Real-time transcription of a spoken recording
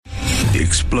The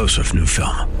explosive new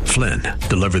film, Flynn,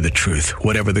 deliver the truth,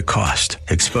 whatever the cost,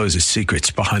 exposes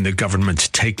secrets behind the government's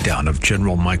takedown of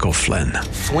General Michael Flynn.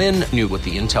 Flynn knew what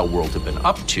the intel world had been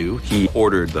up to. He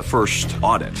ordered the first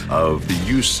audit of the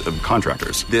use of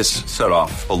contractors. This set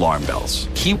off alarm bells.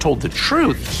 He told the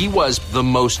truth. He was the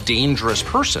most dangerous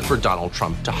person for Donald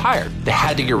Trump to hire. They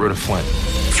had to get rid of Flynn.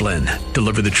 Flynn,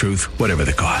 deliver the truth, whatever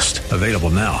the cost. Available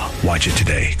now. Watch it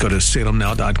today. Go to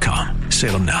salemnow.com.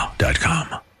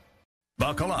 salemnow.com.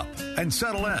 Buckle up and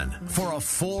settle in for a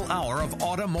full hour of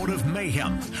automotive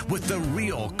mayhem with the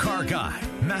real car guy,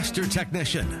 master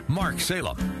technician, Mark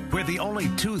Salem, where the only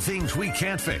two things we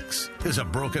can't fix is a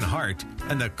broken heart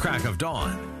and the crack of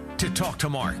dawn. To talk to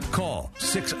Mark, call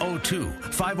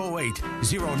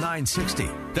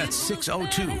 602-508-0960. That's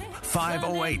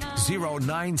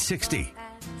 602-508-0960.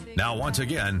 Now, once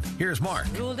again, here's Mark.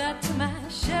 Well, good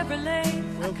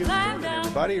morning,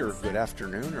 everybody, or good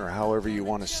afternoon, or however you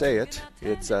want to say it.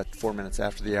 It's 4 minutes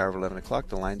after the hour of 11 o'clock.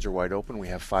 The lines are wide open. We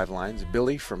have 5 lines.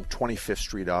 Billy from 25th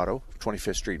Street Auto,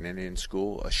 25th Street and Indian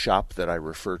School, a shop that I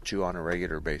refer to on a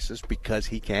regular basis because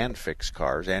he can fix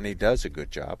cars, and he does a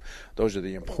good job. Those are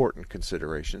the important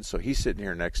considerations. So he's sitting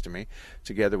here next to me.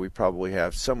 Together, we probably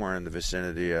have somewhere in the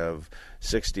vicinity of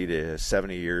 60 to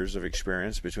 70 years of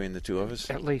experience between the two of us.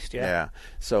 At least, yeah. Yeah.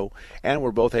 So, and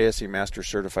we're both ASE Master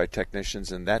Certified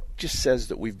Technicians, and that just says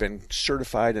that we've been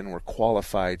certified and we're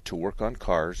qualified to work on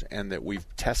cars, and that we've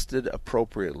tested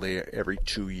appropriately every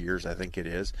 2 years, I think it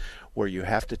is, where you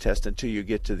have to test until you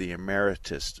get to the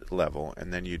emeritus level,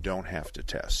 and then you don't have to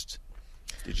test.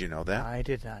 Did you know that? I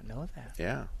did not know that.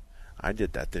 Yeah. I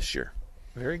did that this year.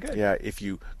 Very good. Yeah, if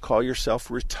you call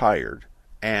yourself retired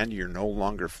and you're no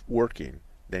longer working,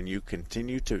 then you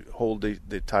continue to hold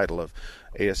the title of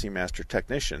ASE Master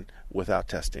Technician without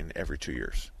testing every 2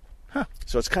 years. Huh.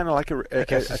 So it's kind of like a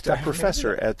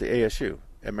professor at the ASU.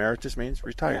 Emeritus means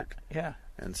retired. Yeah.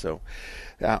 And so,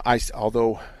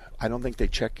 although I don't think they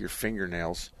check your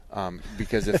fingernails,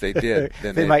 because if they did,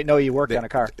 then they might know you worked on a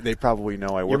car. They probably know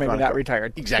I work on a car. You're maybe not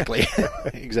retired. Exactly.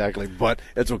 Exactly. But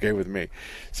it's okay with me.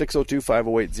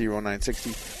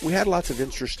 602-508-0960. We had lots of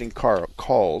interesting car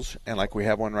calls, and like we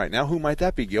have one right now. Who might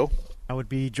that be, Gil? That would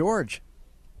be George.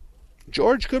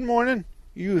 George, good morning.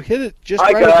 You hit it just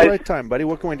Hi, right guys. at the right time, buddy.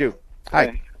 What can we do?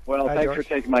 Hi. Well, Hi, thanks George.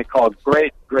 for taking my call.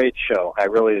 Great show. I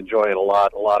really enjoy it a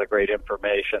lot of great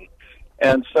information.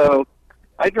 And so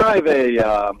I drive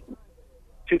a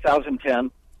 2010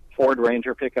 Ford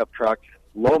Ranger pickup truck,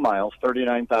 low miles,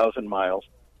 39,000 miles.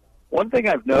 One thing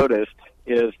I've noticed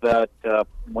is that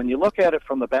when you look at it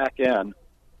from the back end,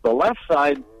 the left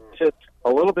side sits a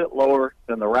little bit lower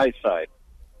than the right side.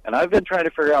 And I've been trying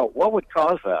to figure out what would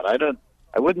cause that.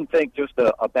 I wouldn't think just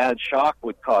a bad shock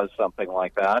would cause something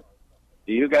like that.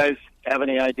 Do you guys have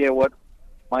any idea what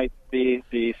might be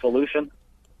the solution?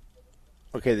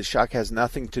 Okay, the shock has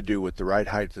nothing to do with the right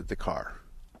height of the car.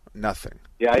 Nothing.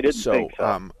 Yeah, I didn't think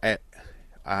so.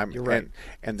 You're right.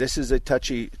 And this is a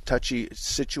touchy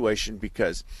situation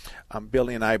because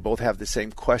Billy and I both have the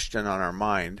same question on our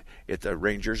mind. The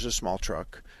Ranger's a small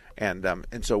truck, and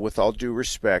so with all due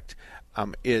respect,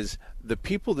 is the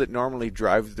people that normally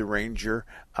drive the Ranger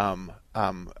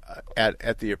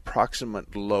at the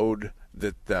approximate load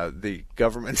that the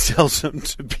government tells them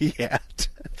to be at?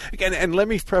 And let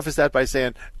me preface that by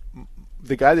saying,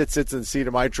 the guy that sits in the seat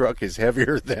of my truck is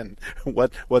heavier than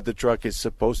what the truck is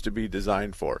supposed to be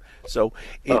designed for. So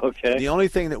the only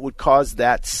thing that would cause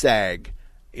that sag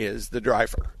is the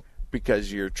driver,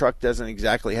 because your truck doesn't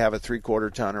exactly have a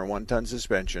 3/4 ton or 1 ton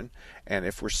suspension. And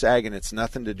if we're sagging, it's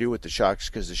nothing to do with the shocks,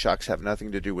 because the shocks have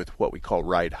nothing to do with what we call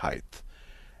ride height.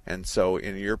 And so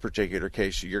in your particular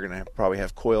case, you're going to probably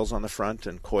have coils on the front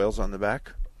and coils on the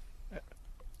back.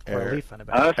 Or a leaf on the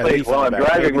back. Honestly, well, I'm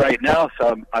driving right now,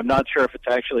 so I'm not sure if it's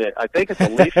actually, I think it's a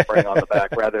leaf spring on the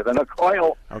back rather than a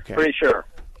coil. Okay. Pretty sure.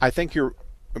 I think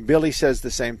Billy says the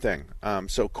same thing.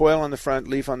 So coil on the front,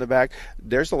 leaf on the back.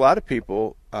 There's a lot of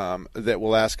people that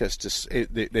will ask us to,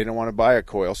 they don't want to buy a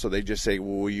coil, so they just say,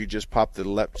 well, will you just swap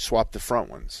the front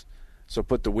ones? So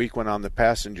put the weak one on the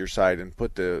passenger side and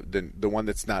put the one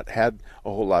that's not had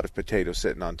a whole lot of potato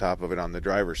sitting on top of it on the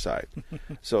driver's side.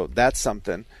 So that's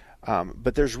something.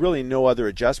 But there's really no other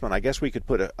adjustment. I guess we could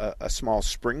put a small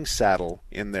spring saddle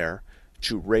in there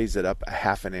to raise it up a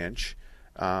 1/2 inch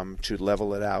to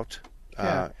level it out,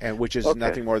 and which is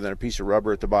nothing more than a piece of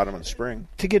rubber at the bottom of the spring.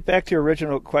 To get back to your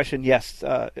original question, yes,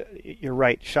 you're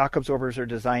right. Shock absorbers are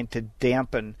designed to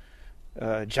dampen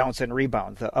jounce and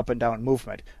rebound, the up and down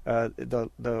movement.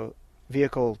 The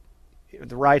vehicle,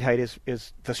 the ride height is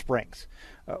the springs.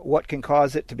 What can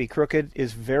cause it to be crooked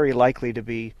is very likely to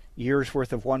be years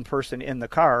worth of one person in the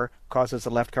car causes the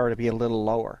left car to be a little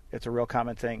lower. It's a real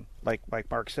common thing, like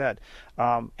Mark said.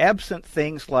 Absent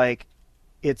things like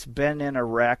it's been in a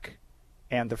wreck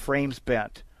and the frame's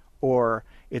bent, or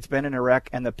it's been in a wreck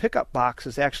and the pickup box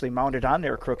is actually mounted on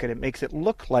there crooked, it makes it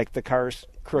look like the car's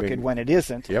crooked when it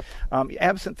isn't. Yep.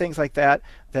 Absent things like that,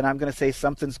 then I'm going to say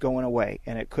something's going away.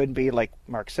 And it could be, like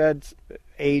Mark said,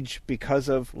 age because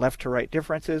of left to right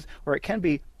differences, or it can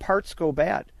be parts go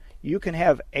bad. You can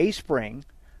have a spring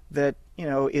that,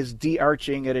 is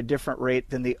de-arching at a different rate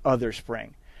than the other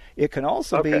spring. It can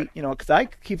also be, because I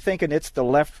keep thinking it's the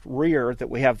left rear that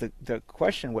we have the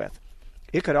question with.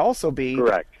 It could also be,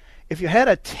 correct, if you had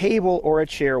a table or a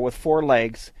chair with 4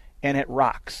 legs and it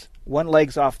rocks, one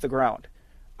leg's off the ground.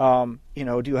 Do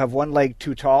you have one leg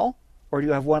too tall or do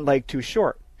you have one leg too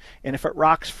short? And if it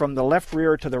rocks from the left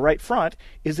rear to the right front,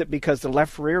 is it because the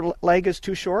left rear leg is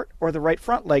too short or the right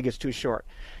front leg is too short?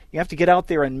 You have to get out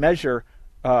there and measure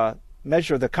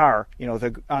the car,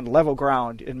 on level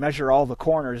ground, and measure all the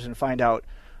corners and find out,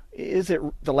 is it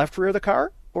the left rear of the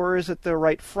car or is it the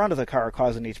right front of the car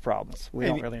causing these problems? We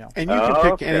don't really know. And you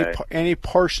can pick any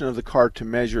portion of the car to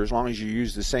measure as long as you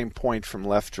use the same point from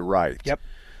left to right. Yep.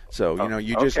 So,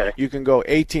 you can go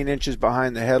 18 inches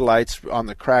behind the headlights on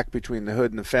the crack between the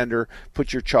hood and the fender,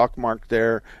 put your chalk mark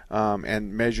there,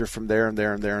 and measure from there and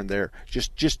there and there and there.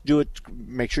 Just do it,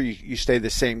 make sure you stay the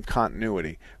same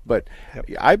continuity. But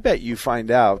I bet you find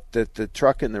out that the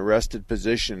truck in the rested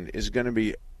position is going to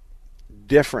be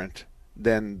different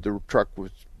than the truck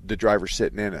with the driver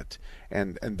sitting in it.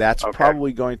 And that's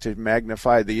probably going to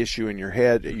magnify the issue in your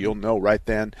head. You'll know right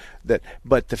then that.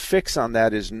 But the fix on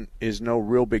that is no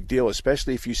real big deal,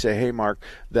 especially if you say, "Hey, Mark,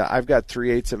 I've got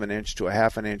 3/8 of an inch to a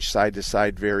 1/2 inch side to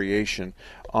side variation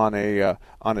on a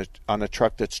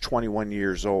truck that's 21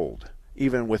 years old.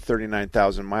 Even with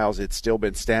 39,000 miles, it's still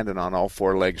been standing on all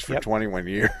 4 legs for 21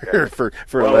 years for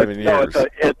 11 years. No,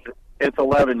 it's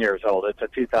 11 years old. It's a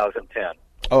 2010.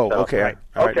 Oh, so, okay. Right.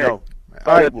 All right. Okay. No.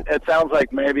 It sounds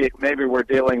like maybe we're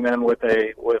dealing then with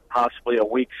possibly a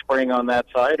weak spring on that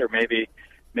side, or maybe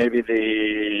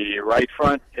the right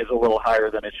front is a little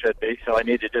higher than it should be. So I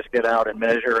need to just get out and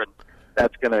measure, and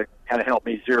that's going to kind of help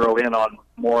me zero in on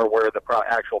more where the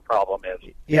actual problem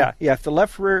is. Yeah. If the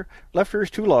left rear is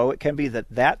too low, it can be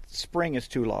that spring is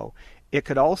too low. It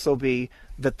could also be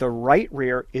that the right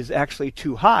rear is actually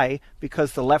too high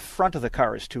because the left front of the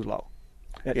car is too low.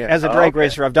 As a drag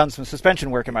racer, I've done some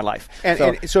suspension work in my life.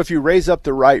 And so if you raise up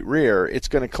the right rear, it's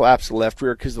going to collapse the left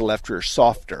rear because the left rear is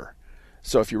softer.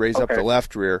 So if you raise up the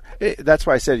left rear, that's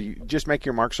why I said you just make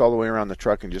your marks all the way around the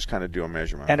truck and just kind of do a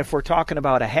measurement. And if we're talking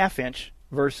about a 1/2 inch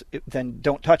then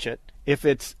don't touch it. If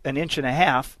it's 1.5 inches,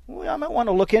 I might want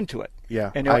to look into it.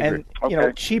 Yeah, I agree.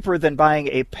 And cheaper than buying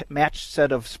a matched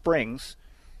set of springs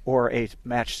or a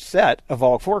matched set of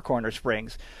all 4-corner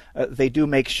springs, they do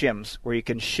make shims where you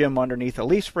can shim underneath a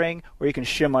leaf spring or you can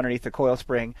shim underneath a coil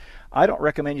spring. I don't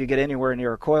recommend you get anywhere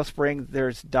near a coil spring.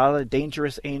 There's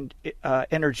dangerous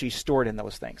energy stored in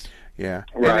those things. Yeah,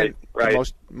 right.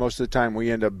 Most of the time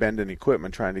we end up bending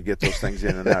equipment trying to get those things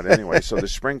in and out anyway. So the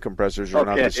spring compressors are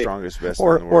not the strongest best in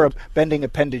the world. Or bending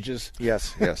appendages.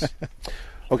 Yes.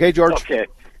 Okay, George. Okay.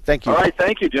 Thank you. All right,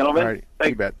 thank you, gentlemen. All right,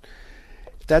 you bet.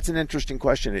 That's an interesting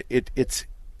question.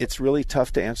 It's really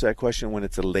tough to answer that question when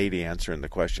it's a lady answering the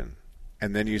question.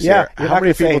 And then you say, how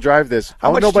many people drive this?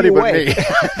 How much nobody do you but weigh? me.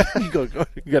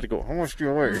 You got to go, how much do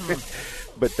you weigh?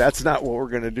 But that's not what we're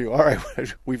going to do. All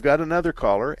right, we've got another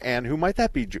caller. And who might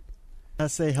that be? I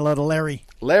say hello to Larry.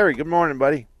 Larry, good morning,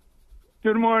 buddy.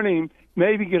 Good morning.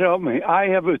 Maybe you could help me. I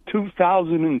have a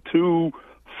 2002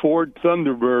 Ford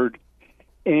Thunderbird,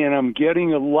 and I'm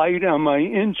getting a light on my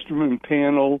instrument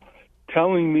panel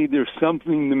telling me there's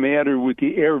something the matter with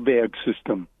the airbag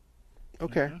system.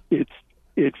 Okay.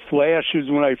 It flashes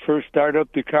when I first start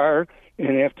up the car,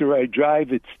 and after I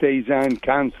drive, it stays on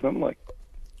constantly.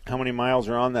 How many miles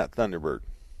are on that Thunderbird?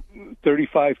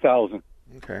 35,000.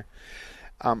 Okay.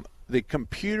 The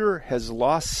computer has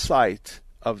lost sight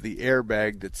of the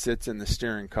airbag that sits in the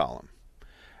steering column.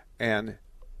 And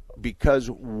because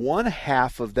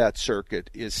 1/2 of that circuit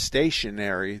is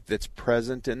stationary that's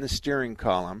present in the steering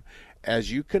column,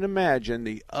 as you can imagine,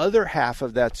 the other half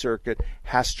of that circuit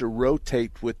has to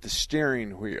rotate with the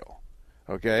steering wheel.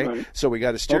 Okay? Right. So we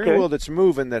got a steering wheel that's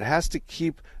moving that has to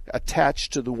keep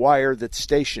attached to the wire that's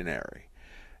stationary.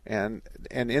 And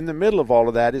in the middle of all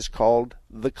of that is called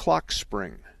the clock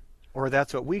spring. Or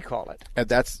that's what we call it. And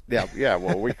that's,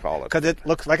 well, we call it. Because it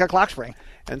looks like a clock spring.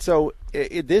 And so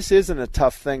this isn't a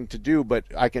tough thing to do, but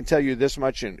I can tell you this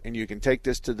much, and you can take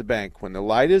this to the bank. When the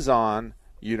light is on,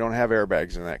 you don't have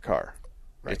airbags in that car.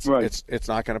 It's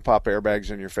not going to pop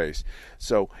airbags in your face.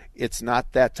 So it's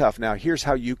not that tough. Now, here's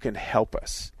how you can help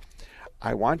us.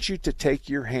 I want you to take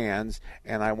your hands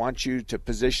and I want you to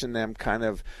position them kind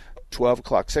of 12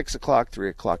 o'clock, 6 o'clock, 3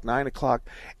 o'clock, 9 o'clock.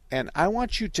 And I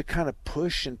want you to kind of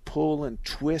push and pull and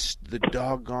twist the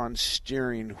doggone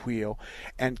steering wheel.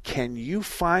 And can you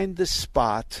find the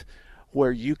spot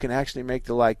where you can actually make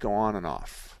the light go on and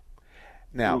off?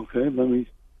 Now, okay,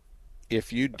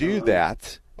 if you do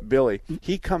that, Billy,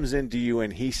 he comes into you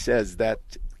and he says that,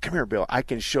 come here, Bill, I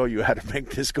can show you how to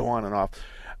make this go on and off.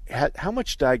 How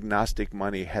much diagnostic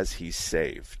money has he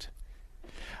saved?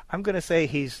 I'm going to say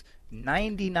he's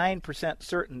 99%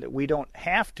 certain that we don't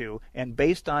have to, and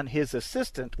based on his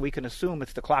assistant, we can assume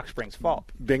it's the clock spring's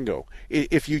fault. Bingo.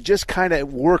 If you just kind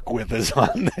of work with us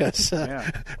on this.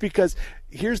 Because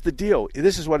here's the deal.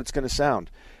 This is what it's going to sound.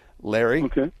 Larry?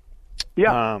 Okay.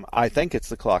 Yeah. I think it's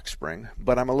the clock spring,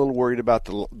 but I'm a little worried about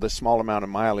the small amount of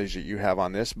mileage that you have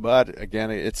on this. But,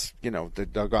 again, it's, the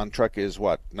doggone truck is,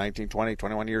 19, 20,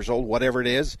 21 years old, whatever it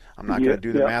is. I'm not going to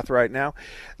do the math right now.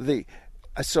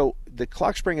 So the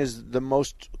clock spring is the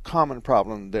most common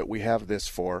problem that we have this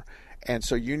for. And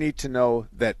so you need to know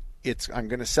that I'm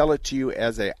going to sell it to you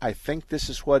as I think this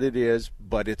is what it is,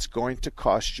 but it's going to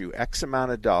cost you X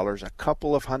amount of dollars, a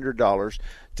couple of $100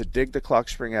 to dig the clock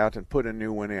spring out and put a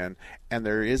new one in. And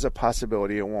there is a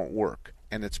possibility it won't work.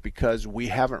 And it's because we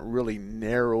haven't really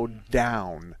narrowed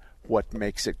down what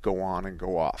makes it go on and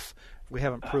go off. We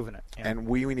haven't proven it. Yeah. And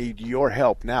we need your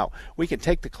help. Now, we can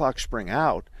take the clock spring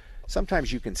out.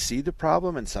 Sometimes you can see the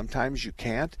problem and sometimes you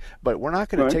can't, but we're not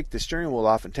going to take the steering wheel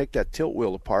off and take that tilt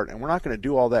wheel apart, and we're not going to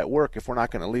do all that work if we're not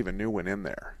going to leave a new one in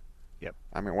there. Yep.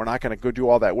 I mean, we're not going to go do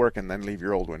all that work and then leave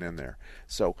your old one in there.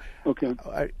 So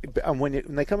when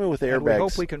they come in with airbags... And we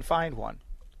hope we can find one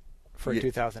for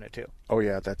 2002. Oh,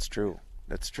 yeah, that's true.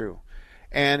 That's true.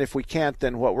 And if we can't,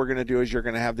 then what we're going to do is you're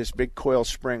going to have this big coil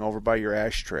spring over by your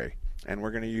ashtray, and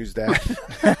we're going to use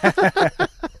that.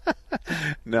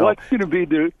 No. What's going to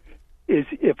be is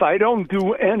if I don't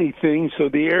do anything, so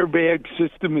the airbag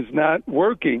system is not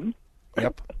working,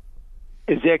 yep,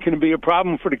 is that going to be a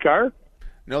problem for the car?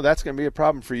 No, that's going to be a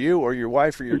problem for you or your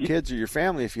wife or your kids or your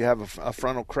family if you have a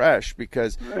frontal crash,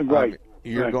 because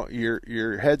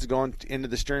your head's going into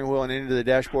the steering wheel and into the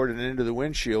dashboard and into the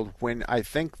windshield, when I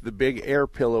think the big air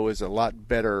pillow is a lot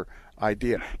better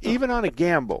idea. Even on a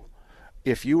gamble,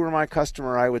 if you were my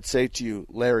customer, I would say to you,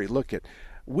 Larry, look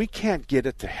we can't get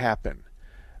it to happen.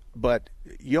 But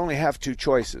you only have two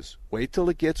choices. Wait till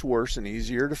it gets worse and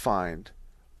easier to find,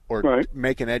 or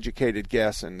make an educated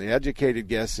guess. And the educated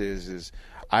guess is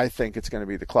I think it's going to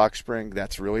be the clock spring.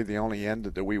 That's really the only end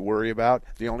that we worry about.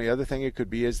 The only other thing it could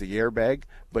be is the airbag,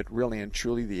 but really and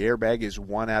truly the airbag is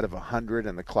 1 out of 100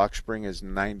 and the clock spring is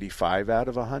 95 out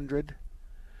of 100.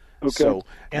 Okay. So,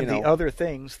 the other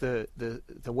things, the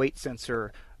weight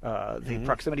sensor, the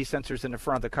proximity sensors in the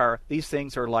front of the car, these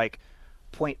things are like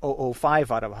 0.005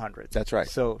 out of 100. That's right.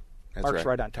 So Mark's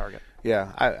right on target.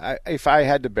 Yeah. If I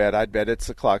had to bet, I'd bet it's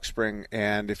the clock spring.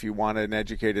 And if you want an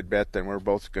educated bet, then we're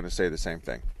both going to say the same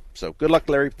thing. So good luck,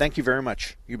 Larry. Thank you very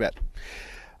much. You bet.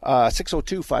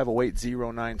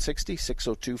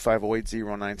 602-508-0960,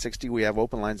 602-508-0960. We have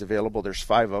open lines available. There's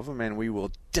 5 of them, and we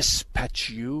will dispatch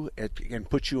you and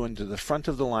put you into the front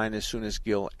of the line as soon as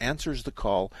Gil answers the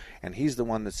call, and he's the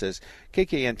one that says,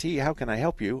 KKNT, how can I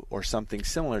help you? Or something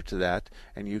similar to that,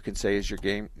 and you can say, is your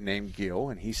name Gil?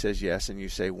 And he says yes, and you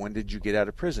say, when did you get out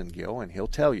of prison, Gil? And he'll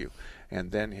tell you.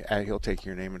 And then he'll take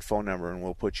your name and phone number, and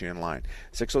we'll put you in line.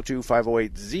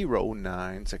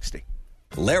 602-508-0960.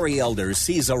 Larry Elder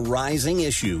sees a rising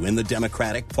issue in the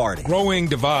Democratic Party. Growing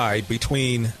divide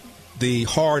between the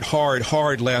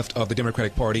hard left of the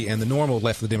Democratic Party and the normal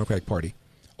left of the Democratic Party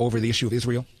over the issue of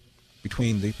Israel,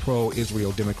 between the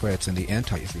pro-Israel Democrats and the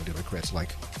anti-Israel Democrats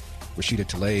like Rashida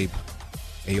Tlaib,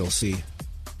 AOC,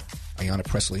 Ayanna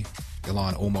Pressley,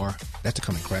 Ilhan Omar. That's a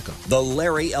coming crack up. The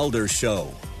Larry Elder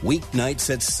Show,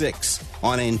 weeknights at 6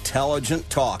 on Intelligent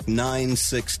Talk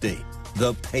 960,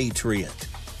 The Patriot.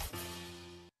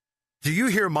 Do you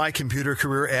hear My Computer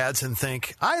Career ads and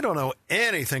think, I don't know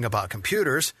anything about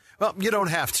computers? Well, you don't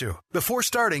have to. Before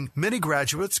starting, many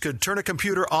graduates could turn a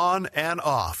computer on and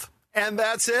off. And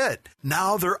that's it.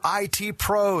 Now they're IT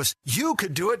pros. You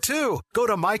could do it too. Go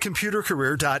to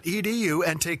mycomputercareer.edu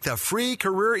and take the free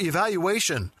career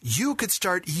evaluation. You could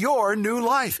start your new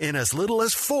life in as little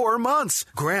as 4 months.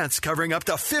 Grants covering up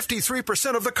to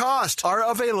 53% of the cost are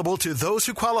available to those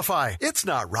who qualify. It's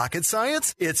not rocket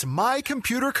science. It's My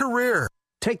Computer Career.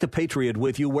 Take the Patriot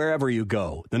with you wherever you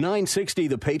go. The 960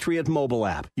 The Patriot mobile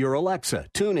app, your Alexa,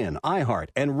 TuneIn, iHeart,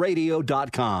 and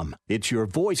radio.com. It's your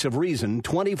voice of reason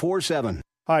 24/7.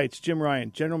 Hi, it's Jim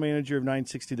Ryan, General Manager of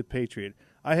 960 The Patriot.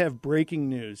 I have breaking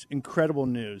news, incredible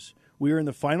news. We are in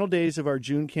the final days of our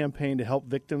June campaign to help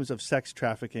victims of sex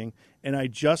trafficking, and I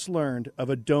just learned of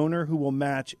a donor who will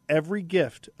match every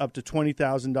gift up to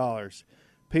 $20,000.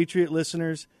 Patriot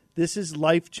listeners, this is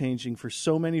life-changing for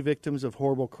so many victims of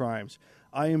horrible crimes.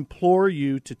 I implore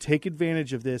you to take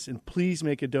advantage of this and please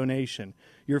make a donation.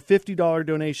 Your $50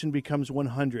 donation becomes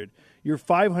 $100. Your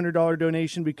 $500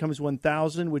 donation becomes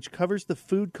 $1,000, which covers the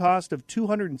food cost of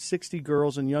 260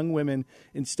 girls and young women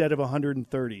instead of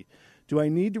 130. Do I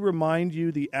need to remind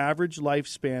you the average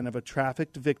lifespan of a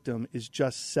trafficked victim is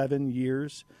just 7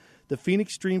 years? The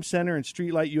Phoenix Dream Center and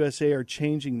Streetlight USA are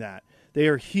changing that. They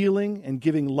are healing and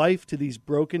giving life to these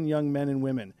broken young men and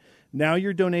women. Now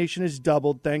your donation is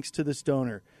doubled thanks to this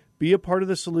donor. Be a part of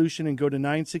the solution and go to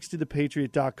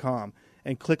 960thepatriot.com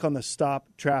and click on the Stop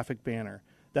Traffic banner.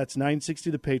 That's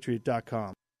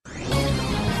 960thepatriot.com.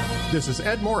 This is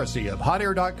Ed Morrissey of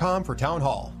HotAir.com for Town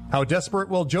Hall. How desperate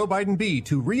will Joe Biden be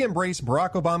to re-embrace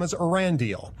Barack Obama's Iran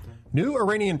deal? New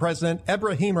Iranian President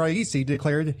Ebrahim Raisi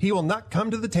declared he will not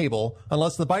come to the table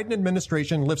unless the Biden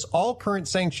administration lifts all current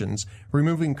sanctions,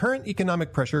 removing current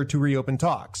economic pressure to reopen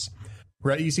talks.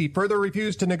 Raisi further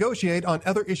refused to negotiate on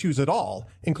other issues at all,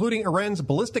 including Iran's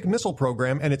ballistic missile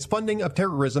program and its funding of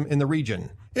terrorism in the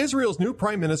region. Israel's new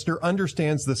prime minister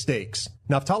understands the stakes.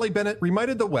 Naftali Bennett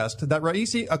reminded the West that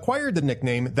Raisi acquired the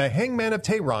nickname the Hangman of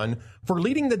Tehran for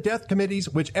leading the death committees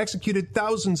which executed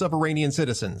thousands of Iranian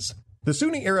citizens. The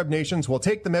Sunni Arab nations will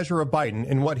take the measure of Biden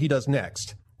in what he does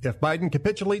next. If Biden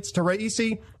capitulates to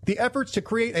Raisi, the efforts to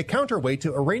create a counterweight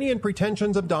to Iranian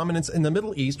pretensions of dominance in the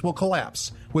Middle East will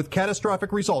collapse, with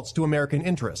catastrophic results to American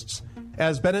interests.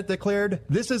 As Bennett declared,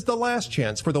 this is the last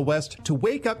chance for the West to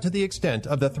wake up to the extent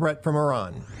of the threat from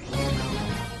Iran.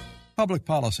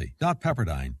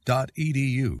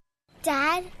 Publicpolicy.pepperdine.edu.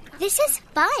 Dad, this is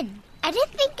fun. I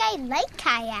didn't think I liked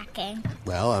kayaking.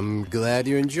 Well, I'm glad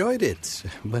you enjoyed it,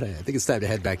 but I think it's time to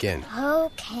head back in.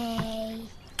 Okay.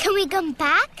 Can we come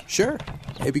back? Sure.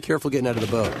 Hey, be careful getting out of the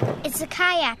boat. It's a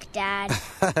kayak, Dad.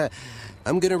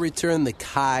 I'm going to return the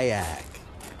kayak.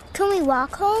 Can we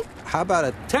walk home? How about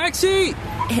a taxi?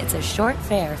 It's a short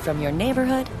fare from your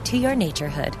neighborhood to your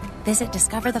naturehood. Visit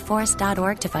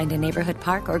discovertheforest.org to find a neighborhood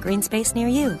park or green space near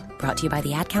you. Brought to you by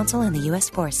the Ad Council and the U.S.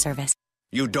 Forest Service.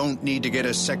 You don't need to get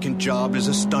a second job as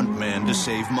a stuntman to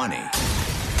save money.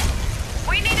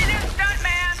 We need a new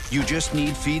stuntman! You just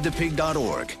need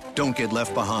feedthepig.org. Don't get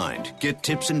left behind. Get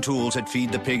tips and tools at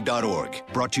feedthepig.org.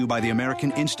 Brought to you by the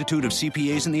American Institute of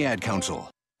CPAs and the Ad Council.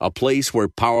 A place where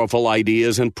powerful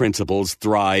ideas and principles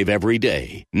thrive every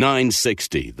day.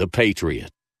 960 The Patriot.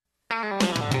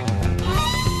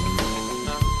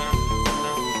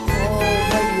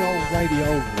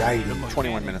 Radio.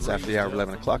 21 minutes after the hour of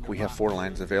 11 o'clock, we have 4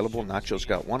 lines available. Nacho's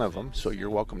got one of them, so you're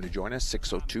welcome to join us.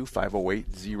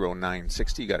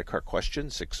 602-508-0960. You got a car question?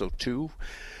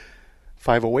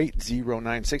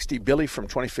 602-508-0960. Billy from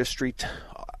 25th Street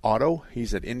Auto.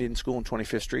 He's at Indian School on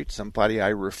 25th Street. Somebody I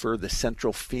refer the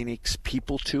Central Phoenix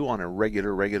people to on a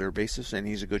regular basis, and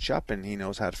he's a good shop, and he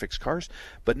knows how to fix cars.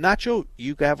 But Nacho,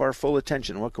 you have our full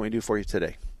attention. What can we do for you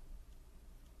today?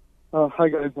 Hi,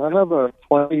 guys. I have a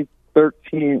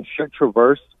 2013 Chevy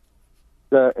Traverse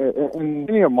that in the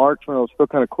beginning of March, when it was still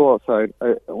kind of cool outside,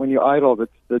 when you idle, the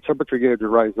temperature gauge would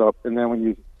rise up, and then when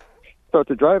you start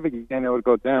to drive again, it would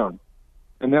go down.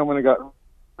 And then when it got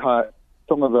hot,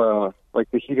 some of the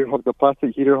the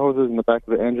plastic heater hoses in the back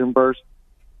of the engine burst.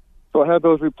 So I had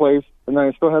those replaced, and then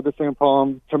I still had the same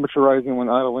problem, temperature rising when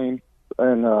idling,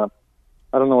 and I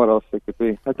don't know what else it could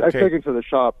be. I took it to the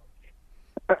shop.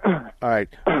 All right.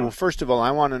 Well, first of all,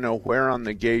 I want to know where on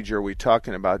the gauge are we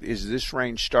talking about? Is this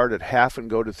range start at half and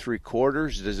go to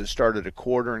 3/4? Does it start at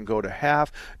 1/4 and go to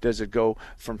half? Does it go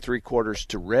from 3/4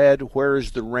 to red? Where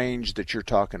is the range that you're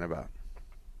talking about?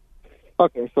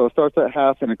 Okay, so it starts at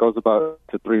half and it goes about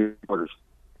to 3/4.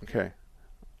 Okay.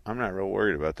 I'm not real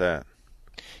worried about that.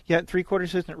 Yeah,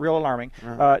 3/4 isn't real alarming.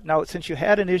 Now, since you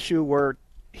had an issue where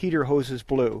heater hoses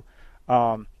blew,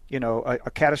 a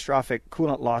catastrophic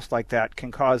coolant loss like that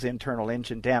can cause internal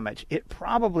engine damage. It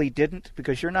probably didn't,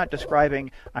 because you're not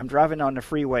describing, I'm driving on the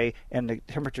freeway and the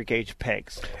temperature gauge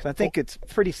pegs. So I think it's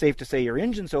pretty safe to say your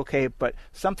engine's okay, but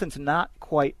something's not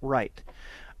quite right.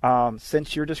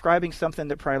 Since you're describing something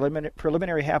that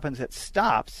preliminary happens at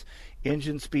stops,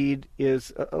 engine speed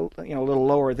is a little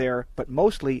lower there, but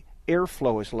mostly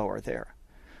airflow is lower there.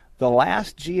 The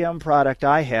last GM product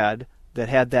I had that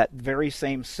had that very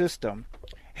same system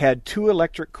had 2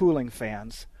 electric cooling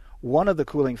fans. One of the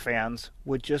cooling fans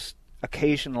would just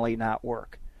occasionally not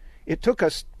work. It took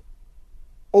us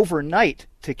overnight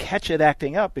to catch it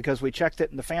acting up because we checked it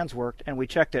and the fans worked, and we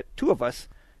checked it, 2 of us,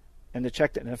 and they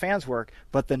checked it and the fans worked.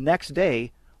 But the next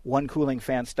day, 1 cooling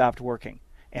fan stopped working.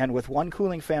 And with 1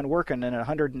 cooling fan working in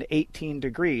 118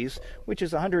 degrees, which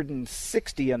is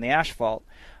 160 on the asphalt,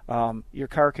 your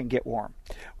car can get warm.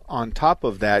 On top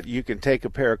of that, you can take a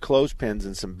pair of clothespins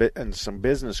and some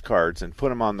business cards and put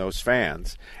them on those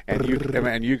fans, and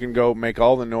you can go make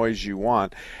all the noise you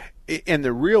want. In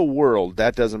the real world,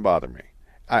 that doesn't bother me.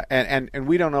 And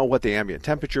we don't know what the ambient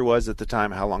temperature was at the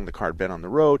time, how long the car had been on the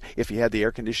road. If you had the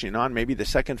air conditioning on, maybe the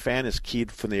second fan is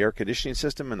keyed from the air conditioning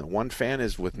system and the one fan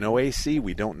is with no AC.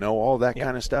 We don't know all that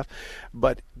kind of stuff.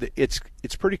 But it's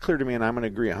pretty clear to me, and I'm going to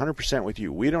agree 100% with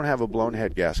you. We don't have a blown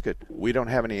head gasket. We don't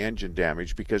have any engine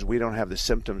damage because we don't have the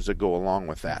symptoms that go along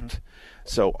with that. Mm-hmm.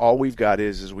 So all we've got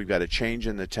is we've got a change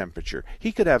in the temperature.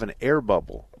 He could have an air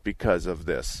bubble because of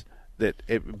this.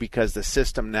 Because the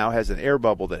system now has an air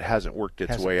bubble that hasn't worked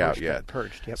its way out yet.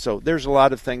 Purged, yep. So there's a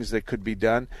lot of things that could be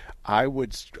done. I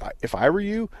would, if I were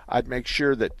you, I'd make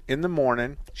sure that in the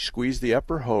morning, squeeze the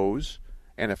upper hose,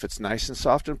 and if it's nice and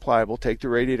soft and pliable, take the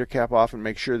radiator cap off and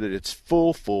make sure that it's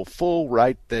full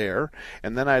right there.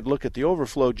 And then I'd look at the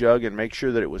overflow jug and make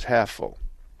sure that it was half full.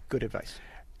 Good advice.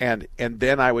 And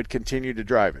then I would continue to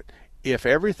drive it. If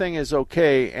everything is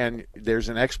okay and there's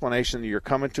an explanation that you're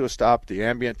coming to a stop, the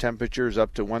ambient temperature is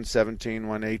up to 117,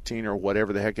 118, or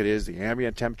whatever the heck it is, the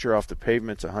ambient temperature off the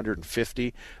pavement's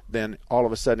 150, then all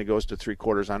of a sudden it goes to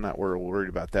 3/4. I'm not worried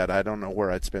about that. I don't know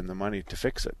where I'd spend the money to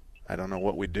fix it. I don't know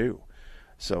what we'd do.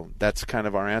 So that's kind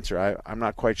of our answer. I'm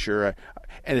not quite sure.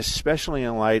 And especially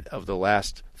in light of the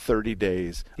last 30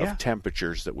 days of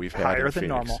temperatures that we've had higher in Phoenix. Than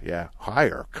normal. Yeah,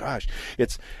 higher. Gosh,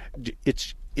 it's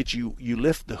you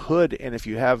lift the hood, and if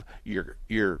you have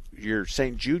your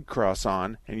St. Jude cross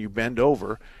on and you bend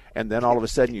over, and then all of a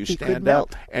sudden you stand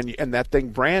up and that thing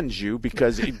brands you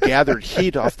because it gathered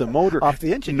heat off the motor, off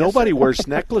the engine. Nobody wears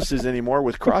necklaces anymore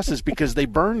with crosses because they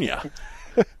burn you.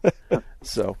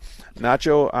 So,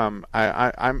 Nacho,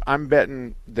 I'm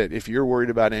betting that if you're worried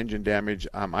about engine damage,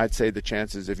 I'd say the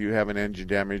chances if you have an engine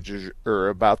damage are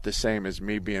about the same as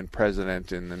me being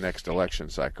president in the next election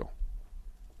cycle.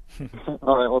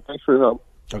 All right. Well, thanks for your help.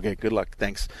 Okay. Good luck.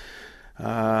 Thanks.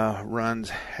 Runs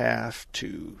half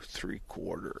to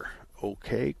 3/4.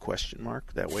 Okay? Question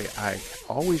mark. That way I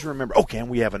always remember. Okay, and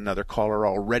we have another caller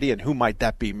already. And who might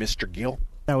that be, Mr. Gill?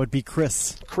 That would be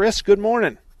Chris. Chris, good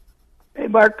morning. Hey,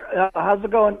 Mark. How's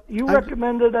it going? You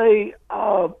recommended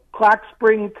a clock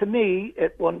spring to me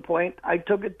at one point. I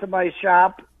took it to my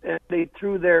shop, and they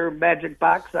threw their magic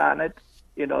box on it.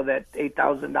 You know, that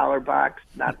 $8,000 box,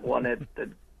 not one at the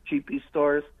cheapy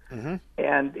stores. Mm-hmm.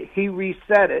 And he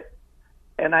reset it,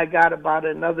 and I got about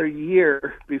another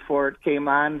year before it came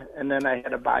on, and then I had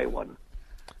to buy one.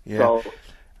 Yeah. So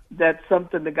that's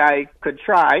something the guy could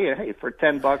try. Hey, for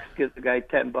 $10, give the guy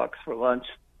 $10 for lunch.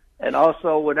 And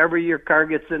also, whenever your car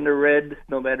gets into red,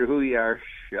 no matter who you are,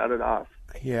 shut it off.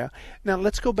 Yeah. Now,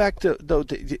 let's go back to,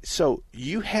 so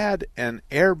you had an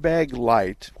airbag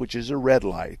light, which is a red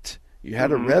light. You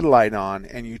had a red light on,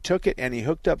 and you took it, and he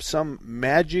hooked up some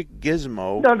magic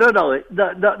gizmo. No.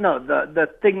 The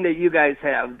thing that you guys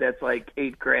have that's like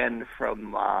 $8,000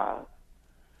 from.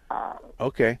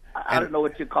 Okay. I don't know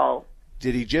what you call.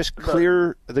 Did he just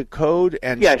clear the code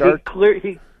and start? Yeah,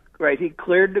 he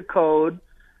cleared the code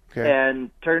and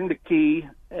turned the key,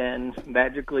 and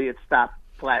magically it stopped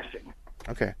flashing.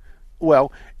 Okay.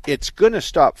 Well, it's going to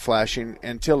stop flashing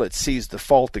until it sees the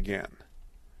fault again.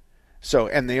 So,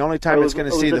 and the only time it's going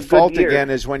to see the fault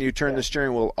again is when you turn the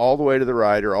steering wheel all the way to the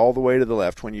right or all the way to the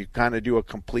left, when you kind of do a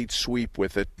complete sweep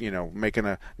with it, you know, making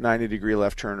a 90-degree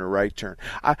left turn or right turn.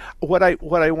 What I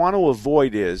want to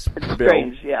avoid is,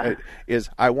 Bill, is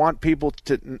I want people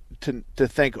to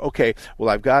think, okay, well,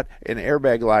 I've got an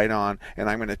airbag light on, and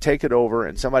I'm going to take it over,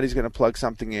 and somebody's going to plug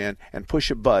something in and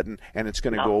push a button, and it's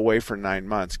going to go away for 9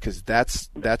 months, because that's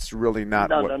really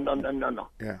not No.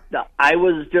 Yeah. No, I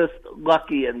was just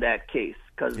lucky in that case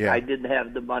because I didn't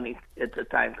have the money at the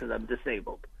time because I'm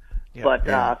disabled. Yeah.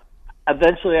 But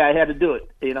eventually I had to do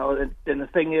it, you know, and the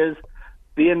thing is,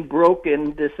 being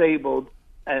broken, disabled,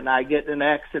 and I get in an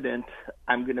accident,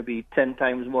 I'm going to be 10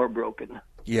 times more broken.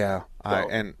 Yeah,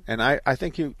 so. I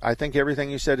think everything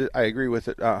you said, I agree with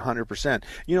it 100%.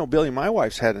 You know, Billy, my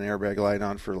wife's had an airbag light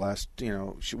on for the last, you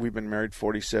know, we've been married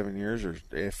 47 years or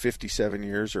 57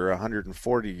 years or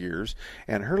 140 years,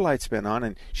 and her light's been on,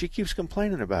 and she keeps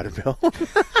complaining about it, Bill.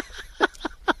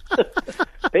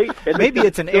 Maybe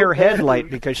it's an air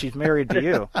headlight because she's married to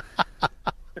you.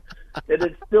 And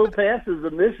it still passes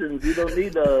emissions. You don't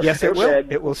need a Yes, it will.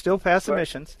 airbag. It will still pass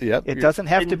emissions. Yep. It doesn't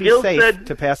have to be Gil safe said-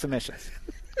 to pass emissions.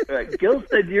 Right. Gil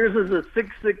said yours is a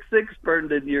 666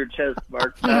 burned into your chest,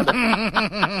 Mark.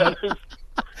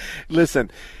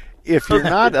 Listen, if you're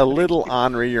not a little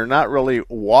ornery, you're not really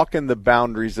walking the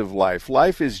boundaries of life.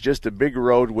 Life is just a big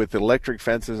road with electric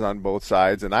fences on both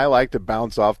sides, and I like to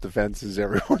bounce off the fences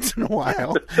every once in a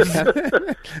while.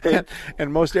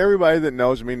 and most everybody that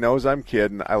knows me knows I'm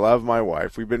kidding. I love my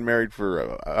wife. We've been married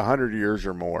for 100 years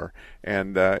or more,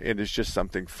 and it is just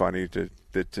something funny to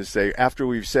say after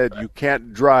we've said you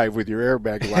can't drive with your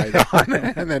airbag light on,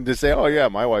 and then to say, oh yeah,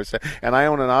 my wife said, and I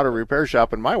own an auto repair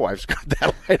shop, and my wife's got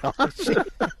that light on.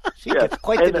 She gets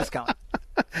quite the discount.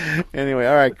 Anyway,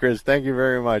 all right, Chris, thank you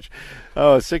very much.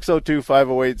 Oh,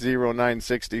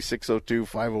 602-508-0960,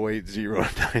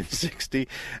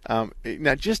 602-508-0960.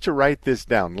 Now, just to write this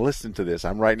down, listen to this.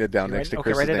 I'm writing it down next to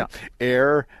Chris's name.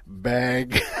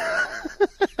 Airbag.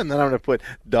 And then I'm going to put ...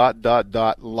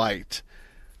 light.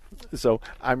 So,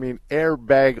 I mean,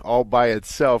 airbag all by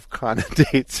itself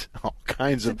connotates all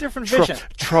kinds of different vision.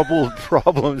 troubled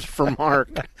problems for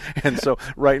Mark. And so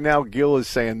right now Gil is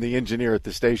saying, the engineer at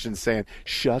the station saying,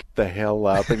 shut the hell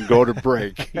up and go to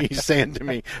break. He's saying to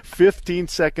me, 15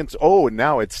 seconds. Oh,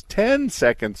 now it's 10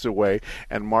 seconds away,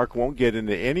 and Mark won't get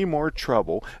into any more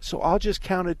trouble. So I'll just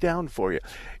count it down for you.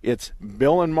 It's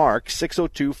Bill and Mark,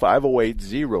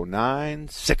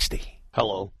 602-508-0960.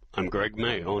 Hello. I'm Greg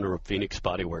May, owner of Phoenix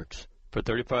Body Works. For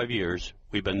 35 years,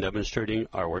 we've been demonstrating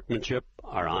our workmanship,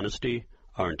 our honesty,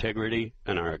 our integrity,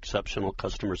 and our exceptional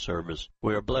customer service.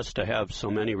 We are blessed to have so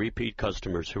many repeat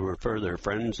customers who refer their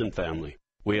friends and family.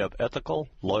 We have ethical,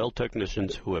 loyal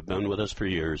technicians who have been with us for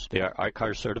years. They are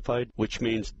ICAR certified, which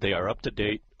means they are up to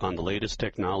date on the latest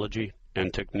technology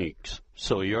and techniques,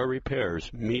 so your repairs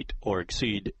meet or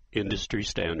exceed industry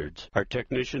standards. Our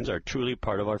technicians are truly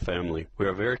part of our family. We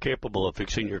are very capable of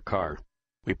fixing your car.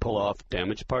 We pull off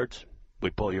damaged parts, we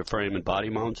pull your frame and body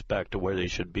mounts back to where they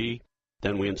should be,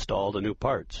 then we install the new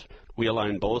parts. We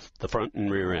align both the front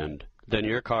and rear end. Then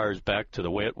your car is back to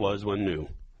the way it was when new.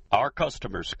 Our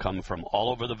customers come from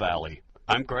all over the valley.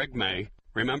 I'm Greg May.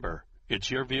 Remember,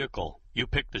 it's your vehicle. You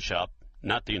pick the shop,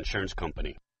 not the insurance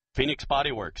company. Phoenix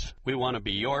Body Works. We want to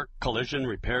be your collision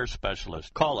repair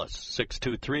specialist. Call us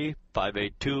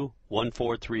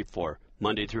 623-582-1434.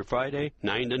 Monday through Friday,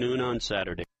 9 to noon on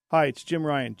Saturday. Hi, it's Jim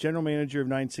Ryan, General Manager of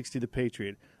 960 The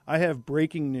Patriot. I have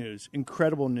breaking news,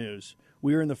 incredible news.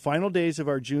 We are in the final days of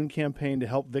our June campaign to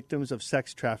help victims of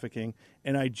sex trafficking,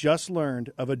 and I just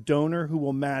learned of a donor who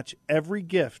will match every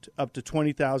gift up to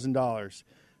 $20,000.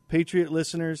 Patriot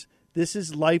listeners, this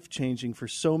is life-changing for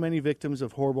so many victims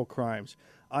of horrible crimes.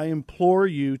 I implore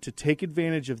you to take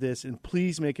advantage of this and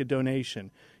please make a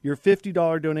donation. Your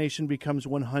 $50 donation becomes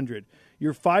 $100.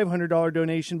 Your $500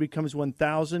 donation becomes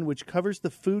 $1,000, which covers the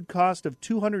food cost of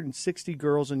 260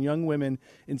 girls and young women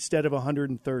instead of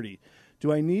 130.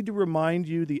 Do I need to remind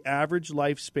you the average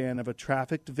lifespan of a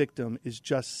trafficked victim is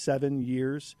just 7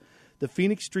 years? The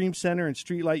Phoenix Dream Center and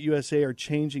Streetlight USA are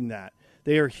changing that.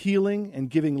 They are healing and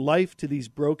giving life to these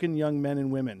broken young men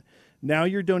and women. Now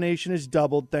your donation is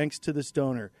doubled thanks to this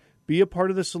donor. Be a part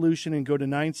of the solution and go to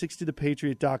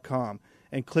 960thepatriot.com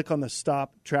and click on the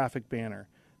Stop Traffic banner.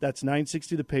 That's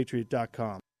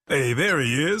 960thepatriot.com. Hey, there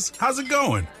he is. How's it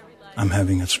going? I'm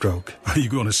having a stroke. Are you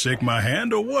going to shake my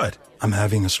hand or what? I'm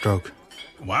having a stroke.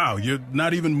 Wow, you're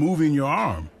not even moving your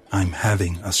arm. I'm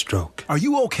having a stroke. Are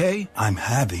you okay? I'm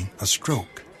having a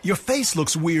stroke. Your face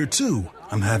looks weird, too.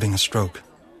 I'm having a stroke.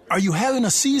 Are you having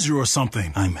a seizure or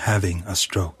something? I'm having a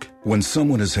stroke. When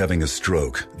someone is having a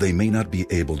stroke, they may not be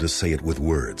able to say it with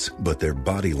words, but their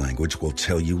body language will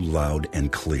tell you loud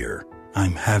and clear.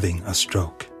 I'm having a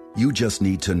stroke. You just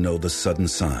need to know the sudden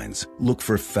signs. Look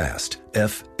for FAST,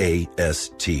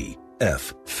 F-A-S-T.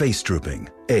 F, face drooping.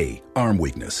 A, arm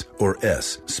weakness. Or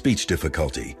S, speech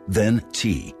difficulty. Then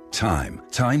T, time.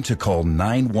 Time to call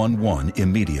 911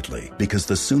 immediately, because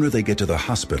the sooner they get to the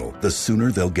hospital, the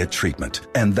sooner they'll get treatment.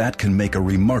 And that can make a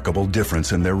remarkable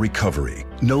difference in their recovery.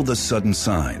 Know the sudden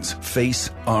signs. Face,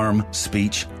 arm,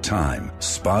 speech, time.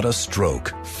 Spot a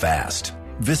stroke fast.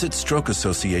 Visit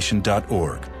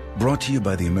strokeassociation.org. Brought to you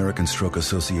by the American Stroke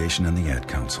Association and the Ad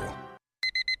Council.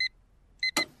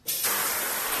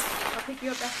 I'll pick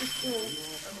you up after school.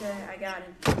 Okay, I got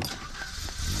it.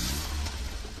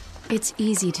 It's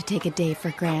easy to take a day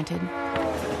for granted.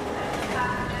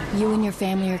 You and your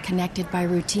family are connected by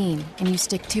routine, and you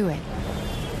stick to it.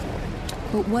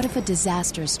 But what if a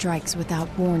disaster strikes without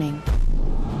warning?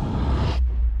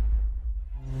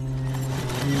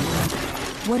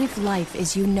 What if life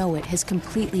as you know it has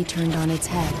completely turned on its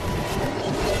head?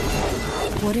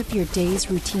 What if your day's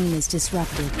routine is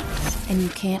disrupted and you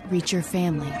can't reach your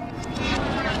family?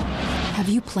 Have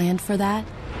you planned for that?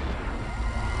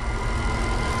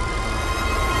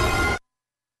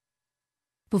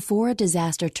 Before a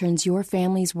disaster turns your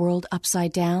family's world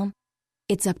upside down,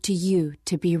 it's up to you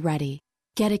to be ready.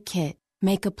 Get a kit,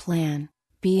 make a plan,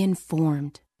 be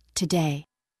informed. Today.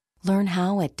 Learn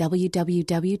how at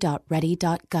www.ready.gov.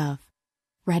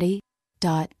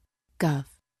 Ready.gov.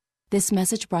 This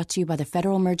message brought to you by the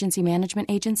Federal Emergency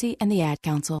Management Agency and the Ad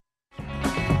Council.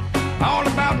 All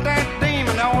about that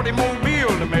demon automobile,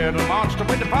 the metal monster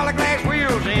with the polyglass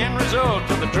wheels, the end result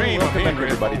of the dream of Welcome back, Henry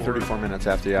everybody. Ford. 34 minutes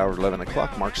after the hour, 11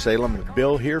 o'clock. Mark Salem and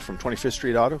Bill here from 25th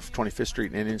Street Auto, 25th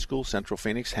Street Indian School, Central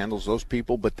Phoenix, handles those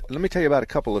people. But let me tell you about a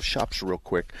couple of shops real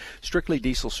quick. Strictly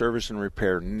Diesel Service and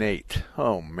Repair, Nate.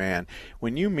 Oh, man.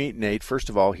 When you meet Nate, first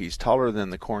of all, he's taller than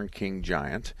the Corn King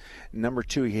Giant. Number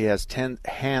two, he has 10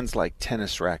 hands like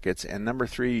tennis rackets. And number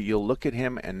three, you'll look at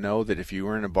him and know that if you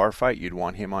were in a bar fight, you'd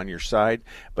want him on your side.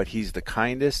 But he's the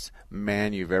kindest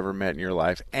man you've ever met in your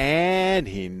life. And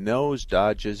he knows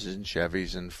Dodges and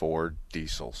Chevys and Ford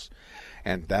diesels.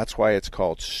 And that's why it's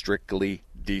called Strictly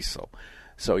Diesel.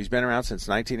 So he's been around since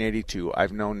 1982.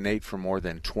 I've known Nate for more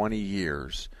than 20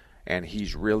 years. And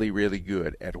he's really, really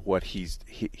good at what he's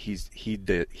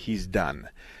done.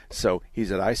 So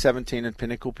he's at I-17 and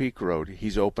Pinnacle Peak Road.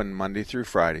 He's open Monday through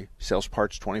Friday. Sells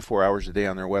parts 24 hours a day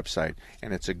on their website,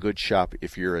 and it's a good shop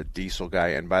if you're a diesel guy.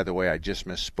 And by the way, I just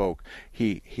misspoke.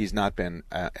 He's not been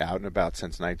out and about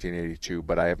since 1982,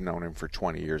 but I have known him for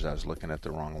 20 years. I was looking at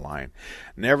the wrong line.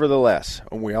 Nevertheless,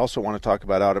 we also want to talk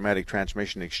about Automatic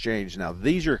Transmission Exchange. Now,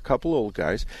 these are a couple old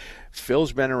guys.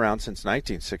 Phil's been around since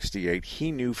 1968.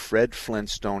 He knew Fred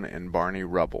Flintstone and Barney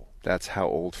Rubble. That's how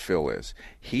old Phil is.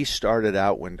 He started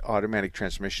out when automatic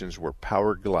transmissions were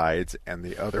Power Glides and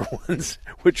the other ones,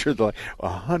 which are like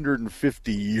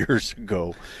 150 years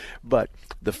ago. But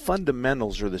the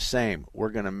fundamentals are the same. We're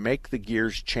going to make the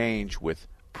gears change with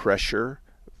pressure,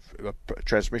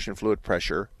 transmission fluid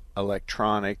pressure,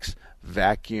 electronics,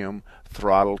 vacuum,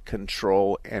 throttle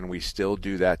control, and we still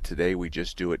do that today. We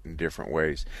just do it in different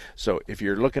ways. So if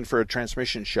you're looking for a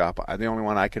transmission shop, the only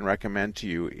one I can recommend to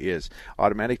you is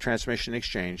Automatic Transmission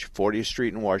Exchange, 40th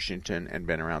Street in Washington, and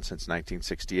been around since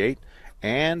 1968.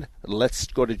 And let's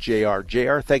go to JR.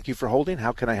 JR, thank you for holding.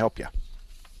 How can I help you?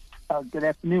 Good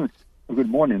afternoon. Good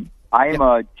morning. I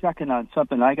am checking on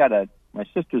something. My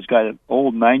sister's got an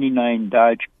old 99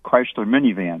 Dodge Chrysler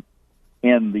minivan,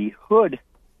 and the hood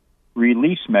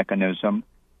release mechanism,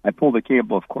 I pull the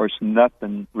cable, of course, and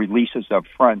nothing releases up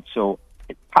front, so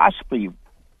it possibly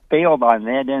failed on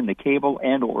that end, the cable,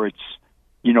 and or it's,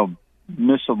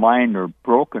 misaligned or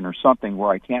broken or something where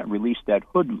I can't release that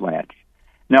hood latch.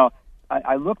 Now,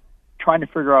 I looked trying to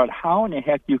figure out how in the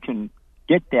heck you can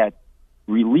get that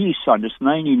release on this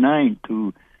 99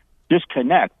 to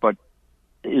disconnect, but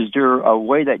is there a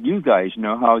way that you guys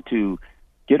know how to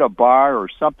get a bar or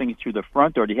something through the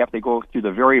front, or do you have to go through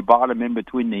the very bottom in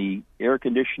between the air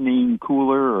conditioning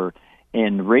cooler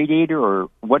and radiator, or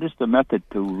what is the method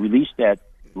to release that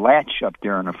latch up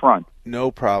there in the front?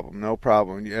 No problem.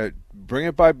 Bring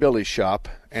it by Billy's shop,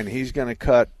 and he's going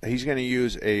to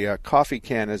use a coffee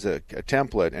can as a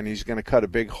template, and he's going to cut a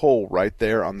big hole right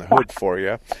there on the hood for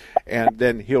you, and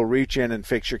then he'll reach in and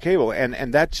fix your cable,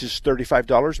 and that's just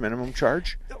 $35 minimum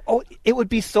charge. Oh, it would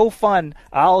be so fun.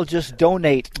 I'll just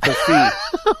donate the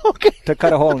fee to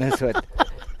cut a hole in his hood.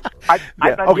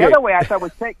 The other way I thought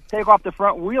was take off the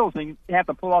front wheels and you have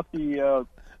to pull out the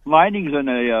linings and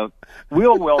the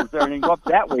wheel wells there and then go up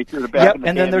that way through the back. Yep, of the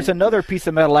and then there's another piece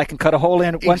of metal I can cut a hole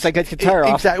in once I get the tire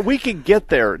off. Exactly. We can get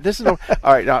there. This is all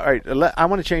right. I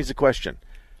want to change the question.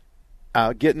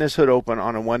 Getting this hood open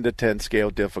on a 1 to 10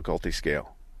 scale, difficulty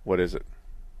scale. What is it?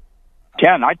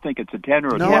 10. I think it's a 10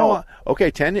 or a 12.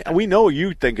 Okay, 10. We know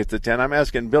you think it's a 10. I'm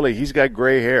asking Billy. He's got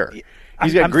gray hair.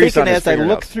 He's got grease on his as I fingernails.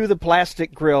 look through the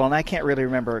plastic grill, and I can't really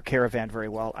remember a Caravan very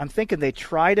well, I'm thinking they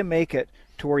try to make it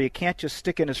to where you can't just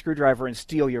stick in a screwdriver and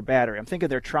steal your battery. I'm thinking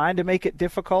they're trying to make it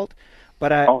difficult,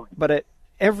 but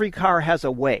every car has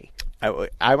a way.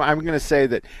 I'm going to say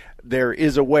that there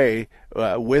is a way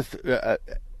with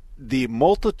the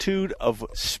multitude of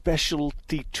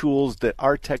specialty tools that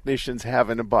our technicians have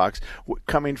in a box,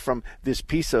 coming from this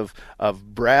piece of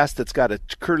brass that's got a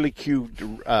curly-Q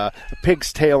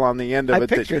pig's tail on the end of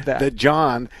that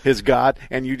John has got,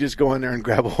 and you just go in there and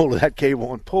grab a hold of that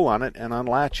cable and pull on it and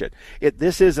unlatch it.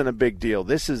 This isn't a big deal.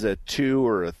 This is a 2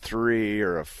 or a 3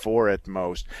 or a 4 at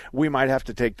most. We might have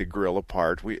to take the grill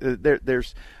apart. We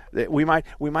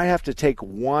might have to take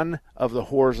one of the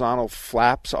horizontal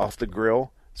flaps off the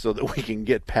grill so that we can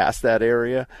get past that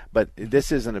area, but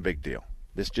this isn't a big deal.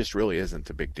 This just really isn't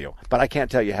a big deal. But I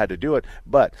can't tell you how to do it.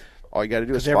 But all you got to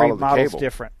do is follow the cable. Every model's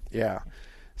different. Yeah.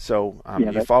 So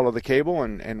you follow the cable,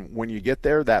 and when you get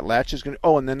there, that latch is going to...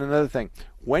 Oh, and then another thing.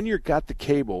 When you've got the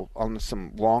cable on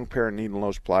some long pair of needle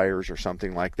nose pliers or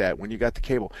something like that, when you got the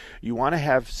cable, you want to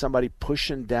have somebody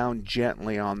pushing down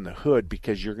gently on the hood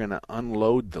because you're going to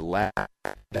unload the latch.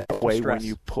 That way when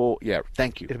you pull... Yeah,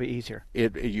 thank you. It'll be easier.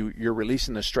 You're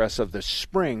releasing the stress of the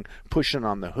spring pushing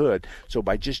on the hood. So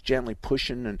by just gently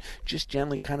pushing and just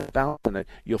gently kind of bouncing it,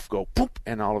 you'll go poop,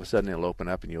 and all of a sudden it'll open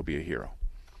up and you'll be a hero.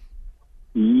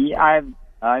 Yeah,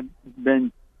 I've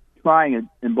been trying it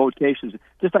in both cases.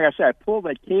 Just like I said, I pulled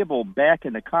that cable back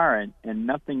in the car and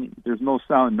nothing, there's no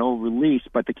sound, no release,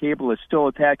 but the cable is still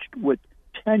attached with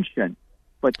tension.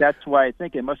 But that's why I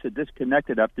think it must have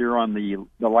disconnected up there on the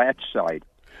latch side.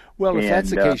 Well, if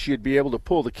that's the case, you'd be able to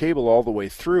pull the cable all the way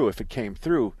through if it came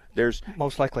through. There's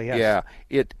most likely, yes.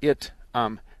 Yeah,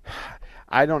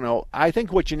 I don't know. I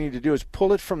think what you need to do is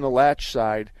pull it from the latch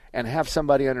side and have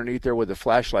somebody underneath there with a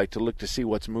flashlight to look to see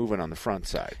what's moving on the front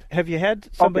side. Have you had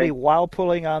somebody, while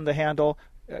pulling on the handle,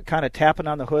 kind of tapping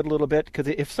on the hood a little bit? Because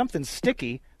if something's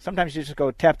sticky, sometimes you just go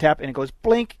tap, tap, and it goes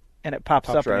blink, and it pops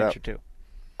up right an inch or two.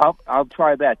 I'll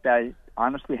try that. I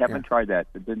honestly haven't tried that.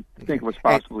 I didn't think it was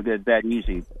possible to get it that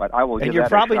easy, but I will give that a shot. And you're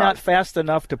probably not fast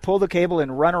enough to pull the cable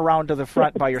and run around to the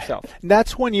front by yourself.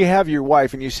 That's when you have your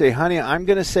wife and you say, honey, I'm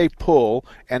going to say pull,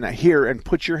 and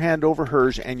put your hand over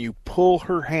hers, and you pull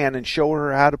her hand and show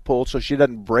her how to pull so she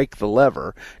doesn't break the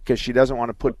lever, because she doesn't want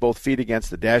to put both feet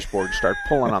against the dashboard and start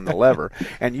pulling on the lever.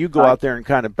 And you go out there and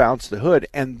kind of bounce the hood.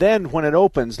 And then when it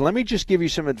opens, let me just give you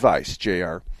some advice,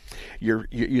 JR.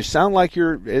 You sound like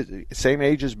you're same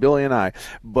age as Billy and I,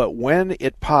 but when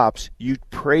it pops, you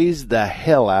praise the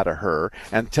hell out of her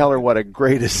and tell her what a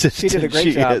great assistant she did a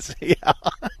great job. Is. Yeah.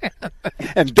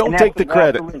 And don't take the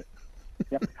credit.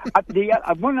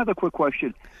 Yeah. One other quick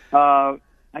question. I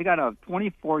got a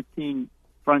 2014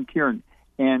 Frontier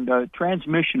and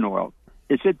transmission oil.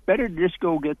 Is it better to just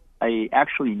go get a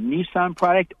actually Nissan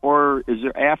product, or is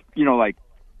there like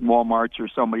Walmart's or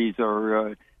somebody's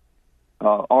or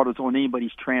AutoZone,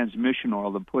 anybody's transmission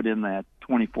oil to put in that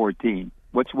 2014?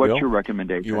 What's your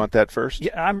recommendation? You want that first?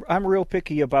 Yeah, I'm real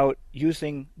picky about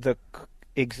using the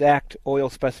exact oil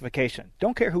specification.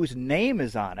 Don't care whose name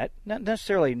is on it, not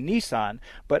necessarily Nissan,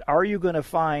 but are you going to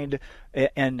find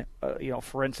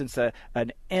for instance,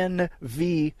 an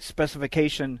NV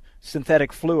specification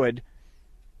synthetic fluid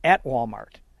at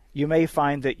Walmart? You may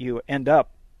find that you end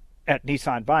up at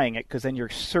Nissan buying it, because then you're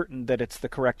certain that it's the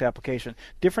correct application.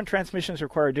 Different transmissions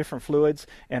require different fluids,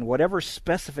 and whatever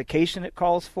specification it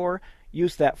calls for,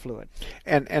 use that fluid.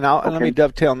 And let me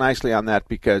dovetail nicely on that,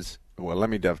 because let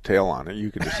me dovetail on it.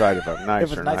 You can decide if I'm nice,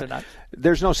 if it's or, nice not. or not.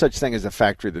 There's no such thing as a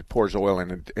factory that pours oil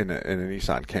in a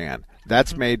Nissan can.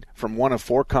 That's made from one of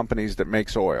 4 companies that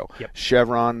makes oil. Yep.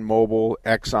 Chevron, Mobil,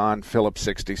 Exxon, Phillips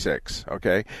 66.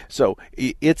 Okay? So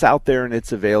it's out there and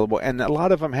it's available. And a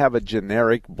lot of them have a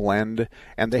generic blend,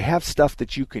 and they have stuff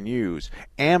that you can use.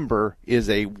 Amber is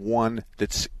one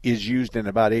that is used in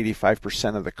about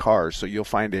 85% of the cars. So you'll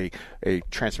find a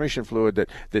transmission fluid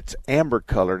that's amber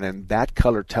colored, and that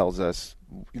color tells us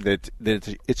that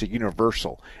it's a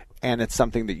universal, and it's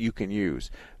something that you can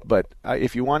use. But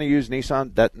if you want to use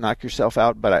Nissan, knock yourself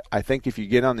out. But I think if you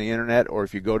get on the internet, or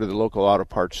if you go to the local auto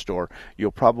parts store,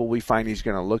 you'll probably find he's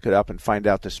going to look it up and find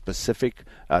out the specific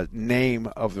name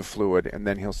of the fluid, and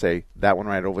then he'll say, that one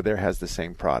right over there has the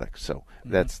same product. So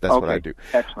that's what I do.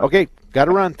 Excellent. Okay, got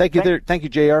to run. Thank you there. Thank you,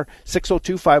 JR.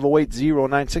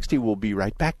 602-508-0960. We'll be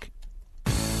right back.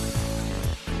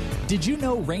 Did you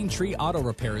know Raintree Auto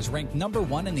Repair is ranked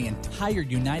 #1 in the entire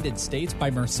United States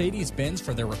by Mercedes-Benz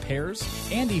for their repairs?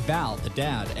 Andy Val, the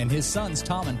dad, and his sons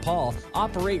Tom and Paul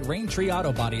operate Raintree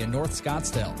Auto Body in North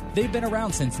Scottsdale. They've been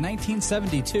around since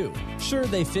 1972. Sure,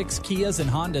 they fix Kias and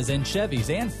Hondas and Chevys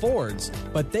and Fords,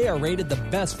 but they are rated the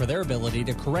best for their ability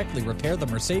to correctly repair the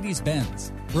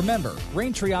Mercedes-Benz. Remember,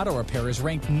 Raintree Auto Repair is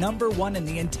ranked #1 in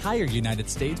the entire United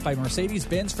States by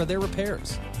Mercedes-Benz for their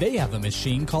repairs. They have a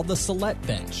machine called the Select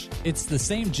Bench. It's the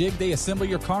same jig they assemble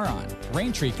your car on.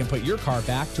 Raintree can put your car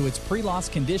back to its pre-loss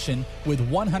condition with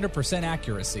 100%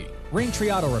 accuracy.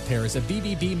 Raintree Auto Repair is a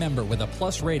BBB member with a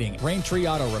plus rating.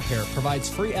 Raintree Auto Repair provides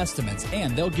free estimates,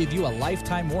 and they'll give you a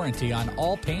lifetime warranty on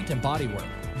all paint and bodywork.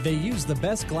 They use the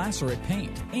best Glasurit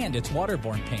paint, and it's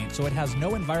waterborne paint, so it has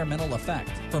no environmental effect.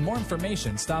 For more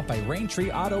information, stop by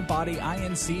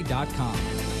RaintreeAutoBodyInc.com.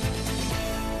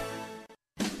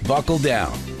 Buckle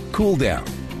down, cool down,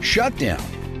 shut down,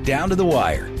 down to the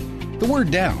wire. The word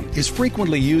down is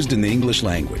frequently used in the English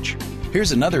language.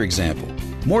 Here's another example.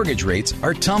 Mortgage rates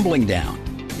are tumbling down.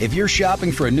 If you're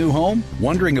shopping for a new home,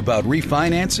 wondering about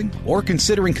refinancing, or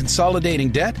considering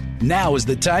consolidating debt, now is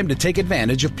the time to take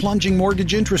advantage of plunging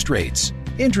mortgage interest rates.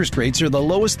 Interest rates are the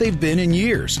lowest they've been in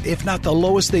years, if not the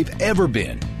lowest they've ever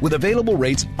been, with available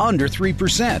rates under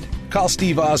 3%. Call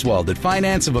Steve Oswald at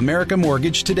Finance of America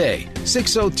Mortgage today,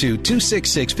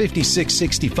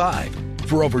 602-266-5665.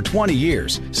 For over 20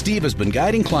 years, Steve has been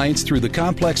guiding clients through the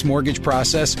complex mortgage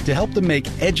process to help them make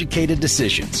educated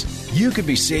decisions. You could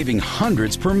be saving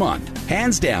hundreds per month.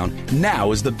 Hands down,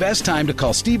 now is the best time to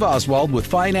call Steve Oswald with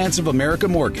Finance of America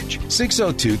Mortgage,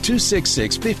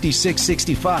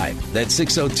 602-266-5665. That's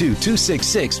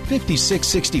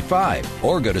 602-266-5665.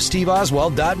 Or go to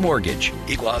steveoswald.mortgage.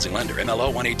 Equal housing lender,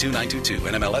 MLO 182922,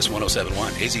 NMLS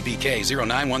 1071, AZBK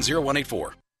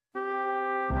 0910184.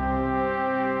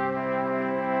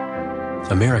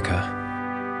 America,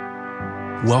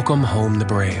 welcome home the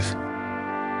brave.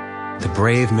 The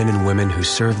brave men and women who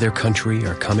serve their country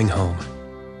are coming home.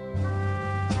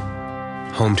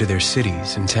 Home to their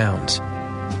cities and towns.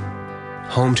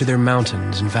 Home to their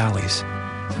mountains and valleys.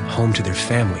 Home to their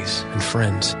families and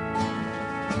friends.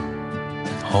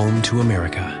 Home to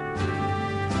America.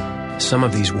 Some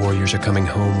of these warriors are coming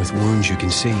home with wounds you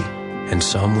can see, and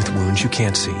some with wounds you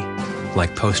can't see,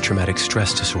 like post-traumatic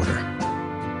stress disorder.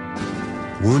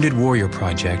 Wounded Warrior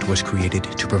Project was created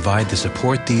to provide the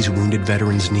support these wounded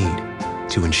veterans need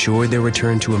to ensure their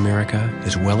return to America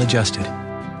is well-adjusted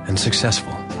and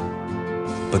successful.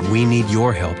 But we need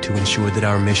your help to ensure that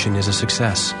our mission is a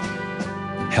success.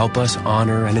 Help us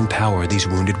honor and empower these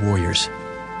wounded warriors.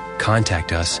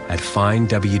 Contact us at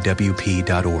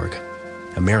findwwp.org.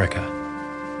 America,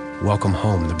 welcome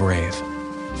home the brave.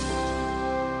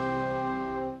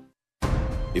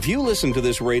 If you listen to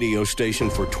this radio station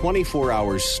for 24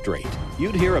 hours straight,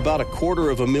 you'd hear about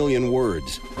 250,000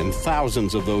 words, and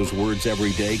thousands of those words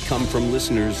every day come from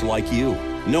listeners like you.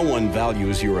 No one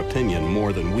values your opinion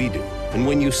more than we do. And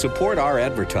when you support our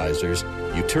advertisers,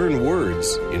 you turn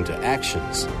words into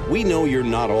actions. We know you're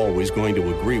not always going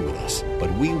to agree with us, but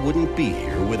we wouldn't be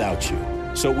here without you.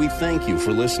 So we thank you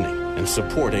for listening and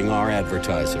supporting our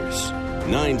advertisers.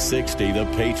 960 The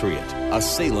Patriot, a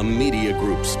Salem Media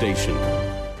Group station.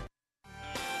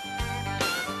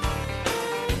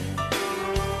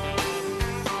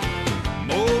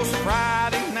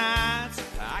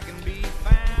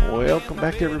 Welcome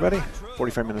back, everybody.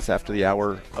 45 minutes after the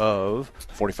hour of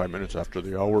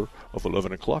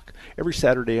 11 o'clock. Every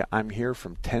Saturday, I'm here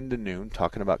from 10 to noon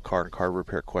talking about car and car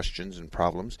repair questions and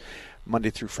problems. Monday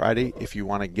through Friday, if you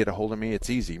want to get a hold of me, it's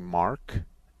easy.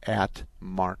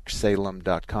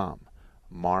 Mark@marksalem.com.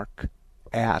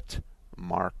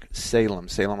 Mark@marksalem,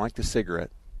 Salem like the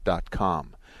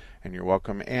cigarette.com. And you're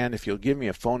welcome. And if you'll give me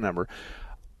a phone number,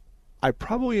 I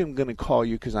probably am going to call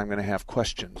you because I'm going to have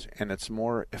questions, and it's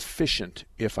more efficient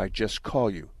if I just call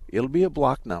you. It'll be a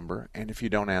block number, and if you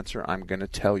don't answer, I'm going to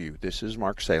tell you, this is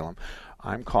Mark Salem.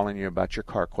 I'm calling you about your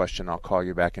car question. I'll call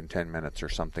you back in 10 minutes or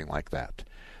something like that.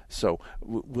 So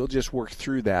we'll just work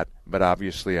through that, but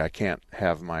obviously I can't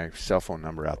have my cell phone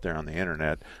number out there on the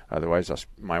internet. Otherwise,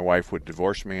 my wife would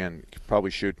divorce me and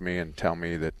probably shoot me and tell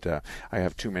me that I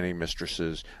have too many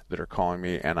mistresses that are calling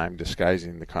me, and I'm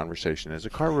disguising the conversation as a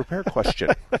car repair question.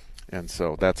 And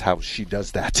so that's how she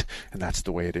does that, and that's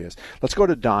the way it is. Let's go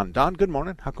to Don. Don, good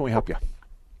morning. How can we help you?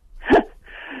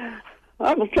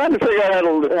 I was trying to figure out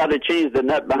how to change the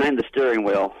nut behind the steering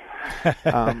wheel.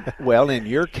 Well, in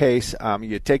your case,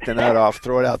 you take the nut off,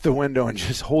 throw it out the window, and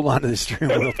just hold on to the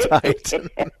steering wheel tight.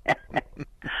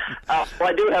 Well,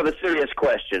 I do have a serious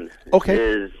question. Okay.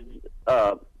 Is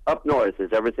up north,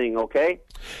 is everything okay?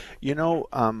 You know,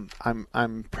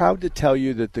 I'm proud to tell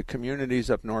you that the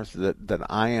communities up north that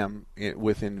I am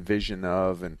within vision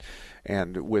of and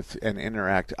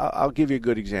interact. I'll give you a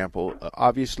good example.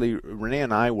 Obviously, Renee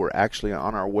and I were actually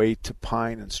on our way to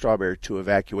Pine and Strawberry to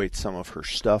evacuate some of her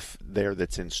stuff there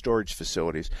that's in storage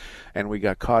facilities, and we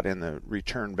got caught in the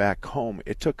return back home.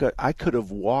 I could have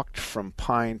walked from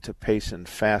Pine to Payson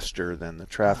faster than the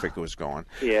traffic was going.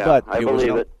 Yeah, but I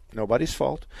believe it. Nobody's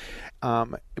fault.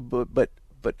 But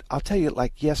I'll tell you,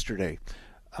 like yesterday,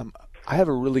 I have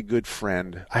a really good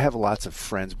friend. I have lots of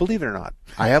friends. Believe it or not,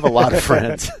 I have a lot of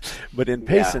friends. But in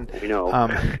Payson, yeah, we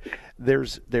know.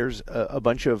 there's a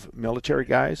bunch of military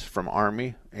guys from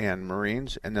Army and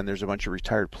Marines, and then there's a bunch of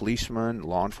retired policemen,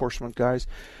 law enforcement guys.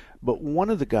 But one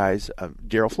of the guys,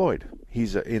 Daryl Floyd,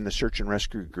 he's in the search and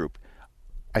rescue group.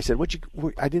 I said,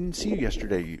 I didn't see you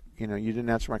yesterday. You didn't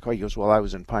answer my call. He goes, well, I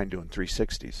was in Pine doing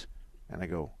 360s. And I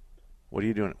go, what are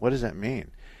you doing? What does that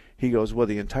mean? He goes, well,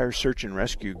 the entire search and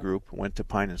rescue group went to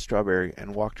Pine and Strawberry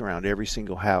and walked around every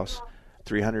single house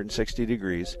 360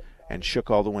 degrees and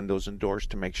shook all the windows and doors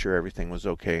to make sure everything was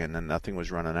okay, and then nothing was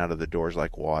running out of the doors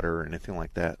like water or anything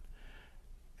like that.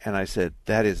 And I said,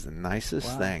 that is the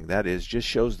nicest thing. That just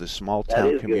shows the small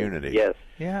town community. Good. Yes.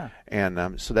 Yeah.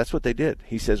 And so that's what they did.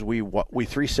 He says we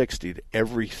 360'd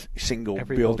every single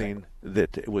building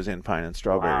that was in Pine and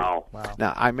Strawberry. Wow.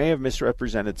 Now, I may have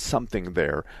misrepresented something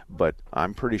there, but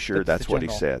I'm pretty sure that's what he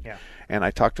said. Yeah. And I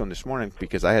talked to him this morning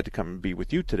because I had to come and be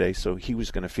with you today, so he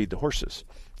was going to feed the horses.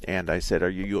 And I said,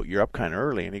 you're up kind of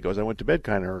early? And he goes, I went to bed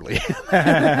kind of early.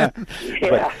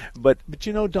 But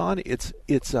you know, Don, it's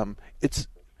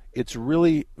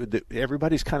really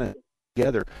everybody's kind of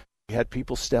together. We had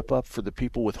people step up for the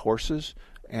people with horses,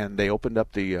 and they opened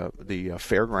up the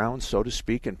fairgrounds, so to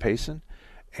speak, in Payson.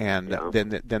 And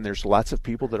then there's lots of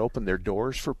people that opened their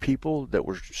doors for people that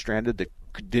were stranded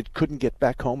that couldn't get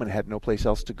back home and had no place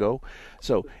else to go.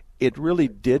 So it really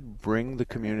did bring the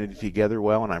community together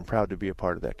well, and I'm proud to be a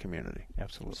part of that community.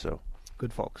 Absolutely. So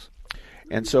good folks.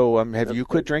 And so, have you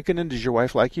quit drinking? And does your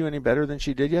wife like you any better than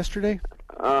she did yesterday?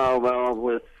 Oh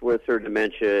well, with her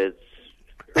dementia, it's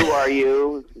who are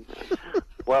you?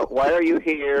 Why are you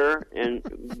here? And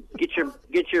get your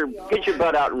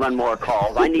butt out and run more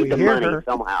calls. I need the money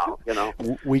somehow. You know.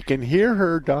 We can hear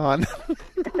her, Don.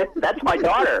 That's my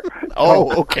daughter.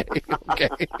 Oh, okay.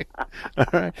 All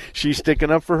right. She's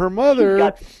sticking up for her mother. They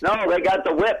got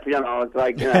the whip. You know, it's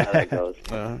like how that goes.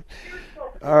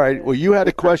 All right. Well, you had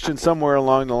a question somewhere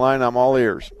along the line. I'm all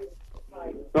ears.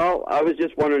 Well, I was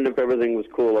just wondering if everything was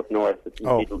cool up north. If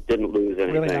you didn't lose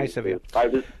anything. Really nice of you. I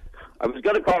was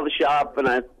going to call the shop, and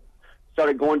I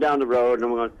started going down the road, and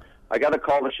I'm going, I got to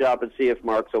call the shop and see if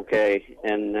Mark's okay.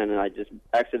 And then I just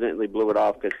accidentally blew it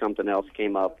off because something else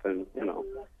came up, and you know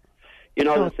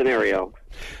the scenario.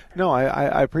 No,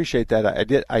 I appreciate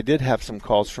that. I did have some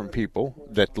calls from people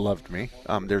that loved me.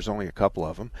 There's only a couple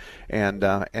of them, and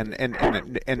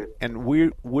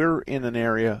we're in an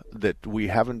area that we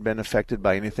haven't been affected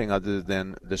by anything other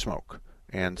than the smoke.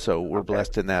 And so we're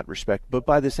blessed in that respect. But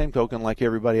by the same token, like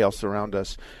everybody else around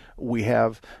us, we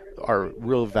have our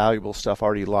real valuable stuff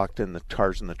already locked in the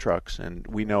cars and the trucks. And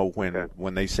we know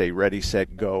when they say ready,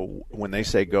 set, go, when they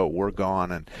say go, we're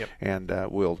gone. And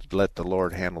we'll let the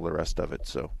Lord handle the rest of it.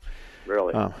 So,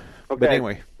 really? Okay. But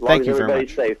anyway, thank you very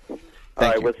much. Safe. All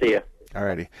right, we'll see you. All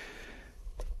righty.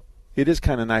 It is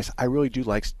kind of nice. I really do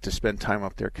like to spend time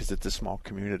up there because it's a small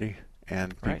community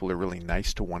and people are really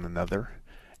nice to one another.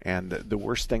 And the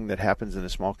worst thing that happens in a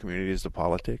small community is the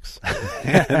politics,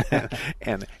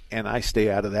 and I stay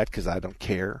out of that because I don't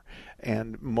care,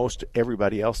 and most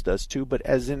everybody else does too. But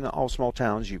as in all small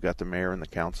towns, you've got the mayor and the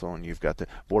council, and you've got the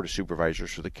board of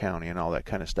supervisors for the county and all that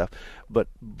kind of stuff. But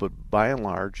by and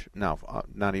large,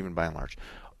 not even by and large,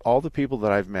 all the people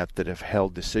that I've met that have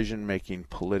held decision-making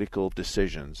political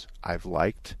decisions, I've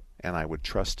liked and I would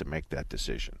trust to make that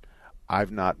decision.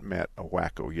 I've not met a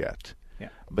wacko yet. Yeah.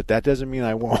 But that doesn't mean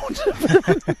I won't.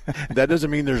 That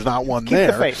doesn't mean there's not one Keep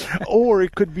there. the faith. Or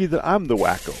it could be that I'm the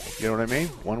wacko. You know what I mean?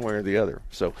 One way or the other.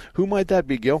 So who might that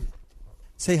be, Gil?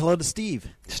 Say hello to Steve.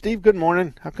 Steve, good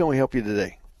morning. How can we help you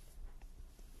today?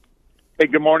 Hey,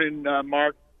 good morning,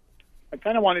 Mark. I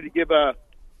kind of wanted to give a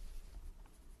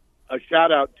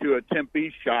shout out to a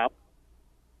Tempe shop,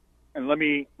 and let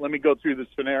me go through the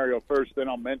scenario first, then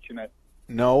I'll mention it.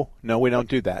 No, we don't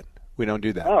do that. We don't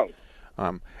do that. Oh.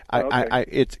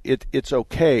 It's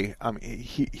okay.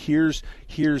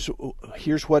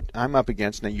 Here's what I'm up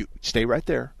against. Now you stay right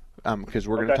there, because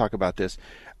we're going to talk about this.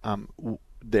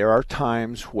 There are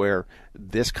times where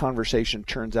this conversation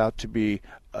turns out to be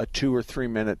a 2 or 3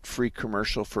 minute free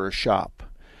commercial for a shop.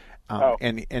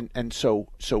 And so,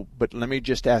 but let me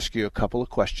just ask you a couple of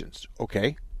questions,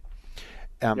 okay?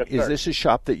 Yes, is sir. this a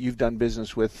shop that you've done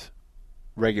business with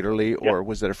regularly, or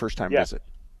was it a first time visit?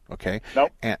 Okay.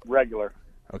 Nope. Regular.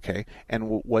 Okay.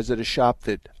 And was it a shop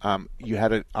that you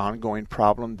had an ongoing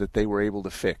problem that they were able to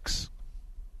fix?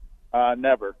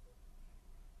 Never.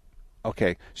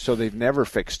 Okay. So they've never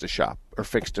fixed a shop or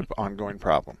fixed an ongoing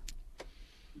problem.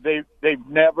 They've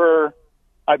never.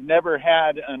 I've never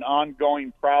had an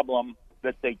ongoing problem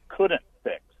that they couldn't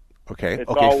fix. Okay.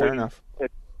 Fair enough.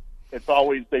 It's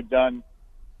always they've done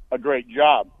a great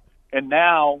job, and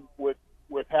now with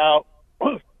how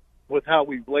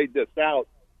we've laid this out,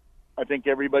 I think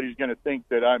everybody's going to think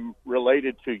that I'm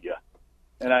related to you,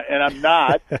 and I'm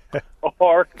not,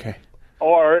 or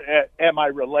am I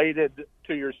related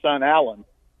to your son Alan?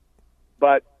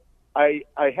 But I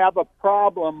have a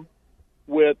problem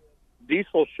with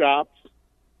diesel shops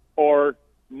or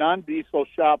non-diesel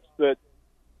shops that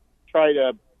try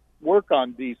to work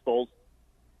on diesels,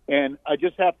 and I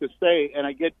just have to say, and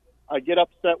I get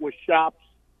upset with shops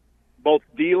both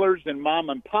dealers and mom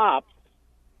and pops,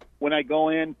 when I go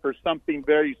in for something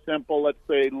very simple, let's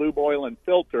say lube oil and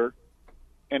filter,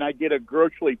 and I get a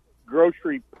grocery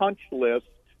punch list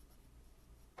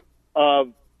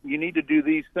of you need to do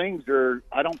these things, or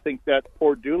I don't think that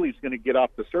poor dually's going to get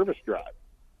off the service drive.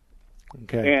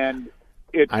 Okay. And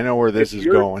I know where this is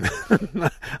going.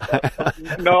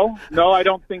 No, I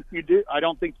don't think you do. I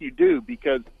don't think you do,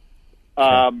 because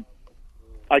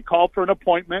I call for an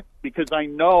appointment because I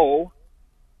know,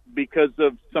 because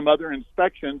of some other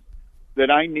inspections, that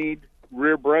I need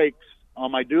rear brakes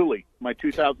on my dually, my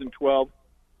 2012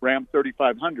 Ram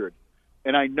 3500.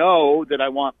 And I know that I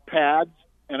want pads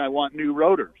and I want new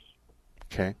rotors.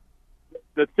 Okay.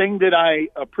 The thing that I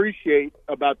appreciate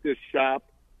about this shop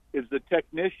is the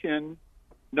technician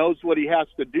knows what he has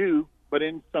to do, but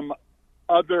in some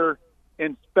other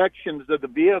inspections of the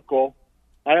vehicle,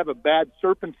 I have a bad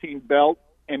serpentine belt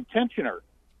and tensioner.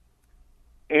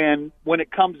 And when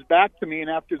it comes back to me, and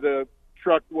after the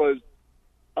truck was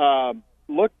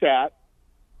looked at,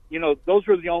 those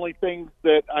were the only things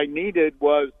that I needed.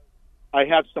 Was I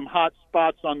have some hot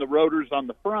spots on the rotors on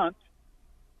the front,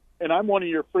 and I'm one of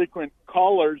your frequent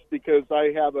callers because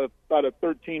I have about a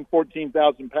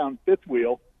 14,000 pound fifth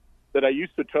wheel that I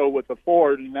used to tow with a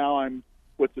Ford, and now I'm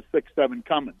with the 6.7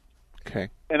 Cummins. Okay.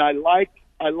 And I like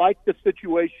the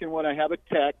situation when I have a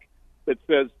tech that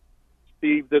says,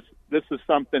 Steve, this is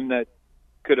something that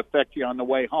could affect you on the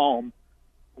way home.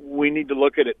 We need to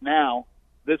look at it now.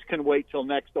 This can wait till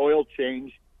next oil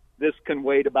change. This can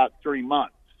wait about 3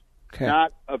 months. Okay.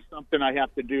 Not of something I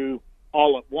have to do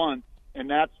all at once. And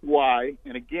that's why,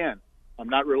 and again, I'm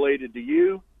not related to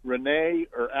you, Renee,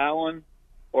 or Alan,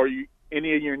 or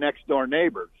any of your next door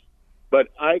neighbors, but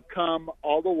I come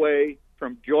all the way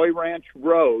from Joy Ranch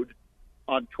Road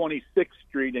on 26th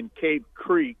Street in Cave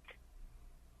Creek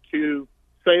to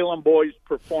Salem Boys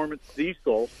Performance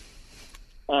Diesel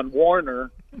on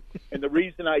Warner. And the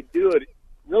reason I do it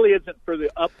really isn't for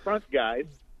the upfront guys,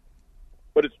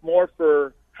 but it's more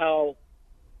for how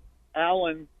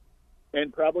Alan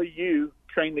and probably you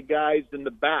train the guys in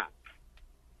the back.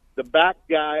 The back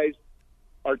guys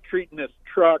are treating this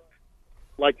truck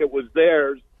like it was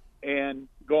theirs and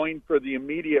going for the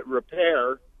immediate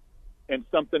repair and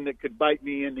something that could bite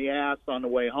me in the ass on the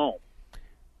way home.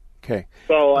 Okay.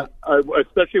 So I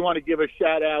especially want to give a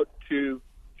shout out to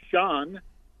Sean,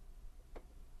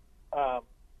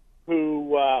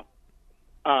 who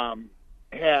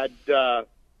had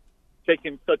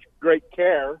taken such great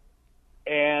care,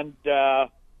 and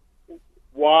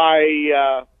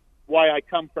why I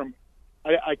come from.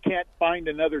 I can't find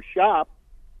another shop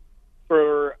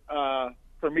for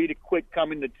me to quit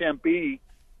coming to Tempe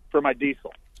for my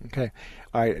diesel. Okay.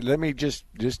 All right. Let me just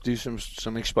do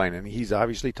some explaining. He's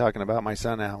obviously talking about my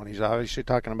son Alan. He's obviously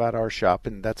talking about our shop,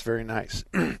 and that's very nice.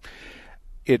 And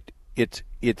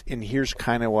here's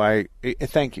kind of why.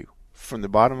 Thank you from the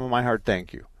bottom of my heart.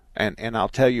 Thank you. And I'll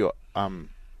tell you,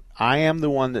 I am the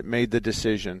one that made the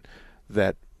decision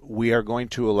that we are going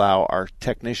to allow our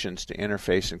technicians to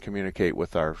interface and communicate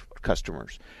with our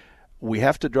customers. We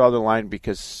have to draw the line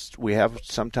because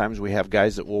sometimes we have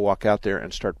guys that will walk out there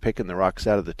and start picking the rocks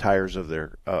out of the tires of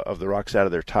their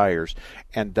tires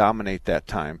and dominate that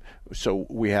time. So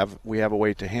we have a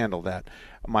way to handle that.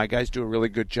 My guys do a really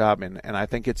good job, and I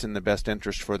think it's in the best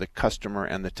interest for the customer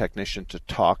and the technician to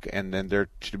talk, and then there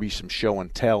to be some show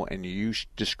and tell. And you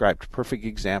described perfect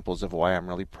examples of why I'm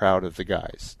really proud of the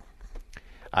guys.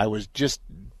 I was just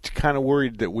kind of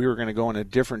worried that we were going to go in a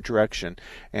different direction,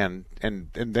 and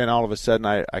then all of a sudden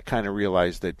I kind of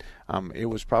realized that it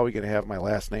was probably going to have my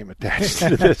last name attached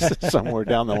to this somewhere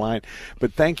down the line.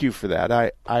 But thank you for that.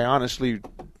 I honestly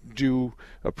do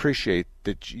appreciate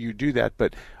that you do that,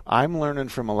 but I'm learning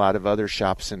from a lot of other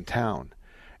shops in town,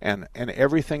 and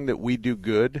everything that we do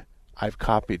good, I've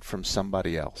copied from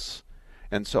somebody else.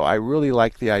 And so I really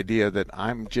like the idea that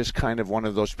I'm just kind of one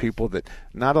of those people that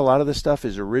not a lot of the stuff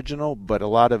is original, but a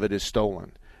lot of it is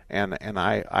stolen. And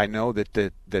I know that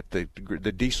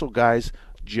the diesel guys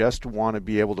just want to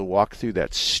be able to walk through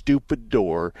that stupid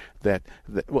door that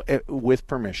with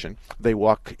permission, they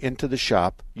walk into the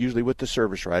shop, usually with the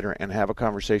service writer, and have a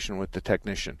conversation with the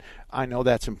technician. I know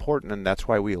that's important, and that's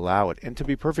why we allow it. And to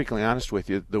be perfectly honest with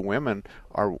you, the women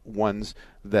are ones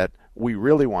that we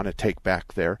really want to take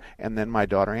back there, and then my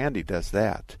daughter Andy does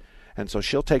that. And so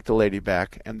she'll take the lady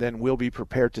back, and then we'll be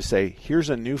prepared to say, here's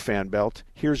a new fan belt,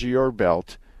 here's your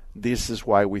belt, this is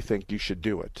why we think you should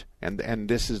do it. And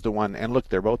this is the one, and look,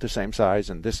 they're both the same size,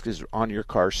 and this is on your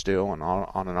car still, and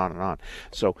on and on and on.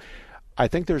 So I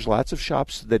think there's lots of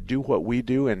shops that do what we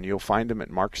do, and you'll find them at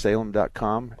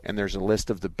marksalem.com, and there's a list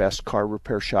of the best car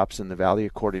repair shops in the Valley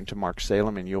according to Mark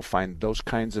Salem, and you'll find those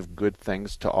kinds of good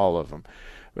things to all of them.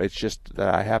 It's just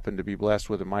that I happen to be blessed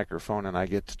with a microphone and I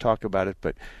get to talk about it,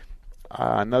 but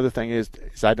another thing is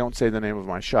I don't say the name of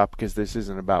my shop because this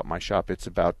isn't about my shop. It's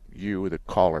about you, the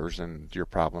callers, and your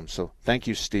problems. So thank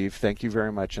you, Steve. Thank you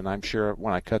very much. And I'm sure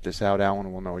when I cut this out,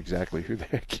 Alan will know exactly who the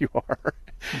heck you are.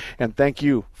 And thank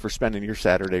you for spending your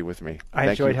Saturday with me. I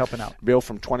enjoyed helping out. Bill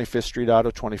from 25th Street Auto,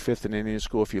 25th and Indian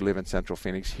School. If you live in Central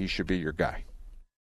Phoenix, he should be your guy.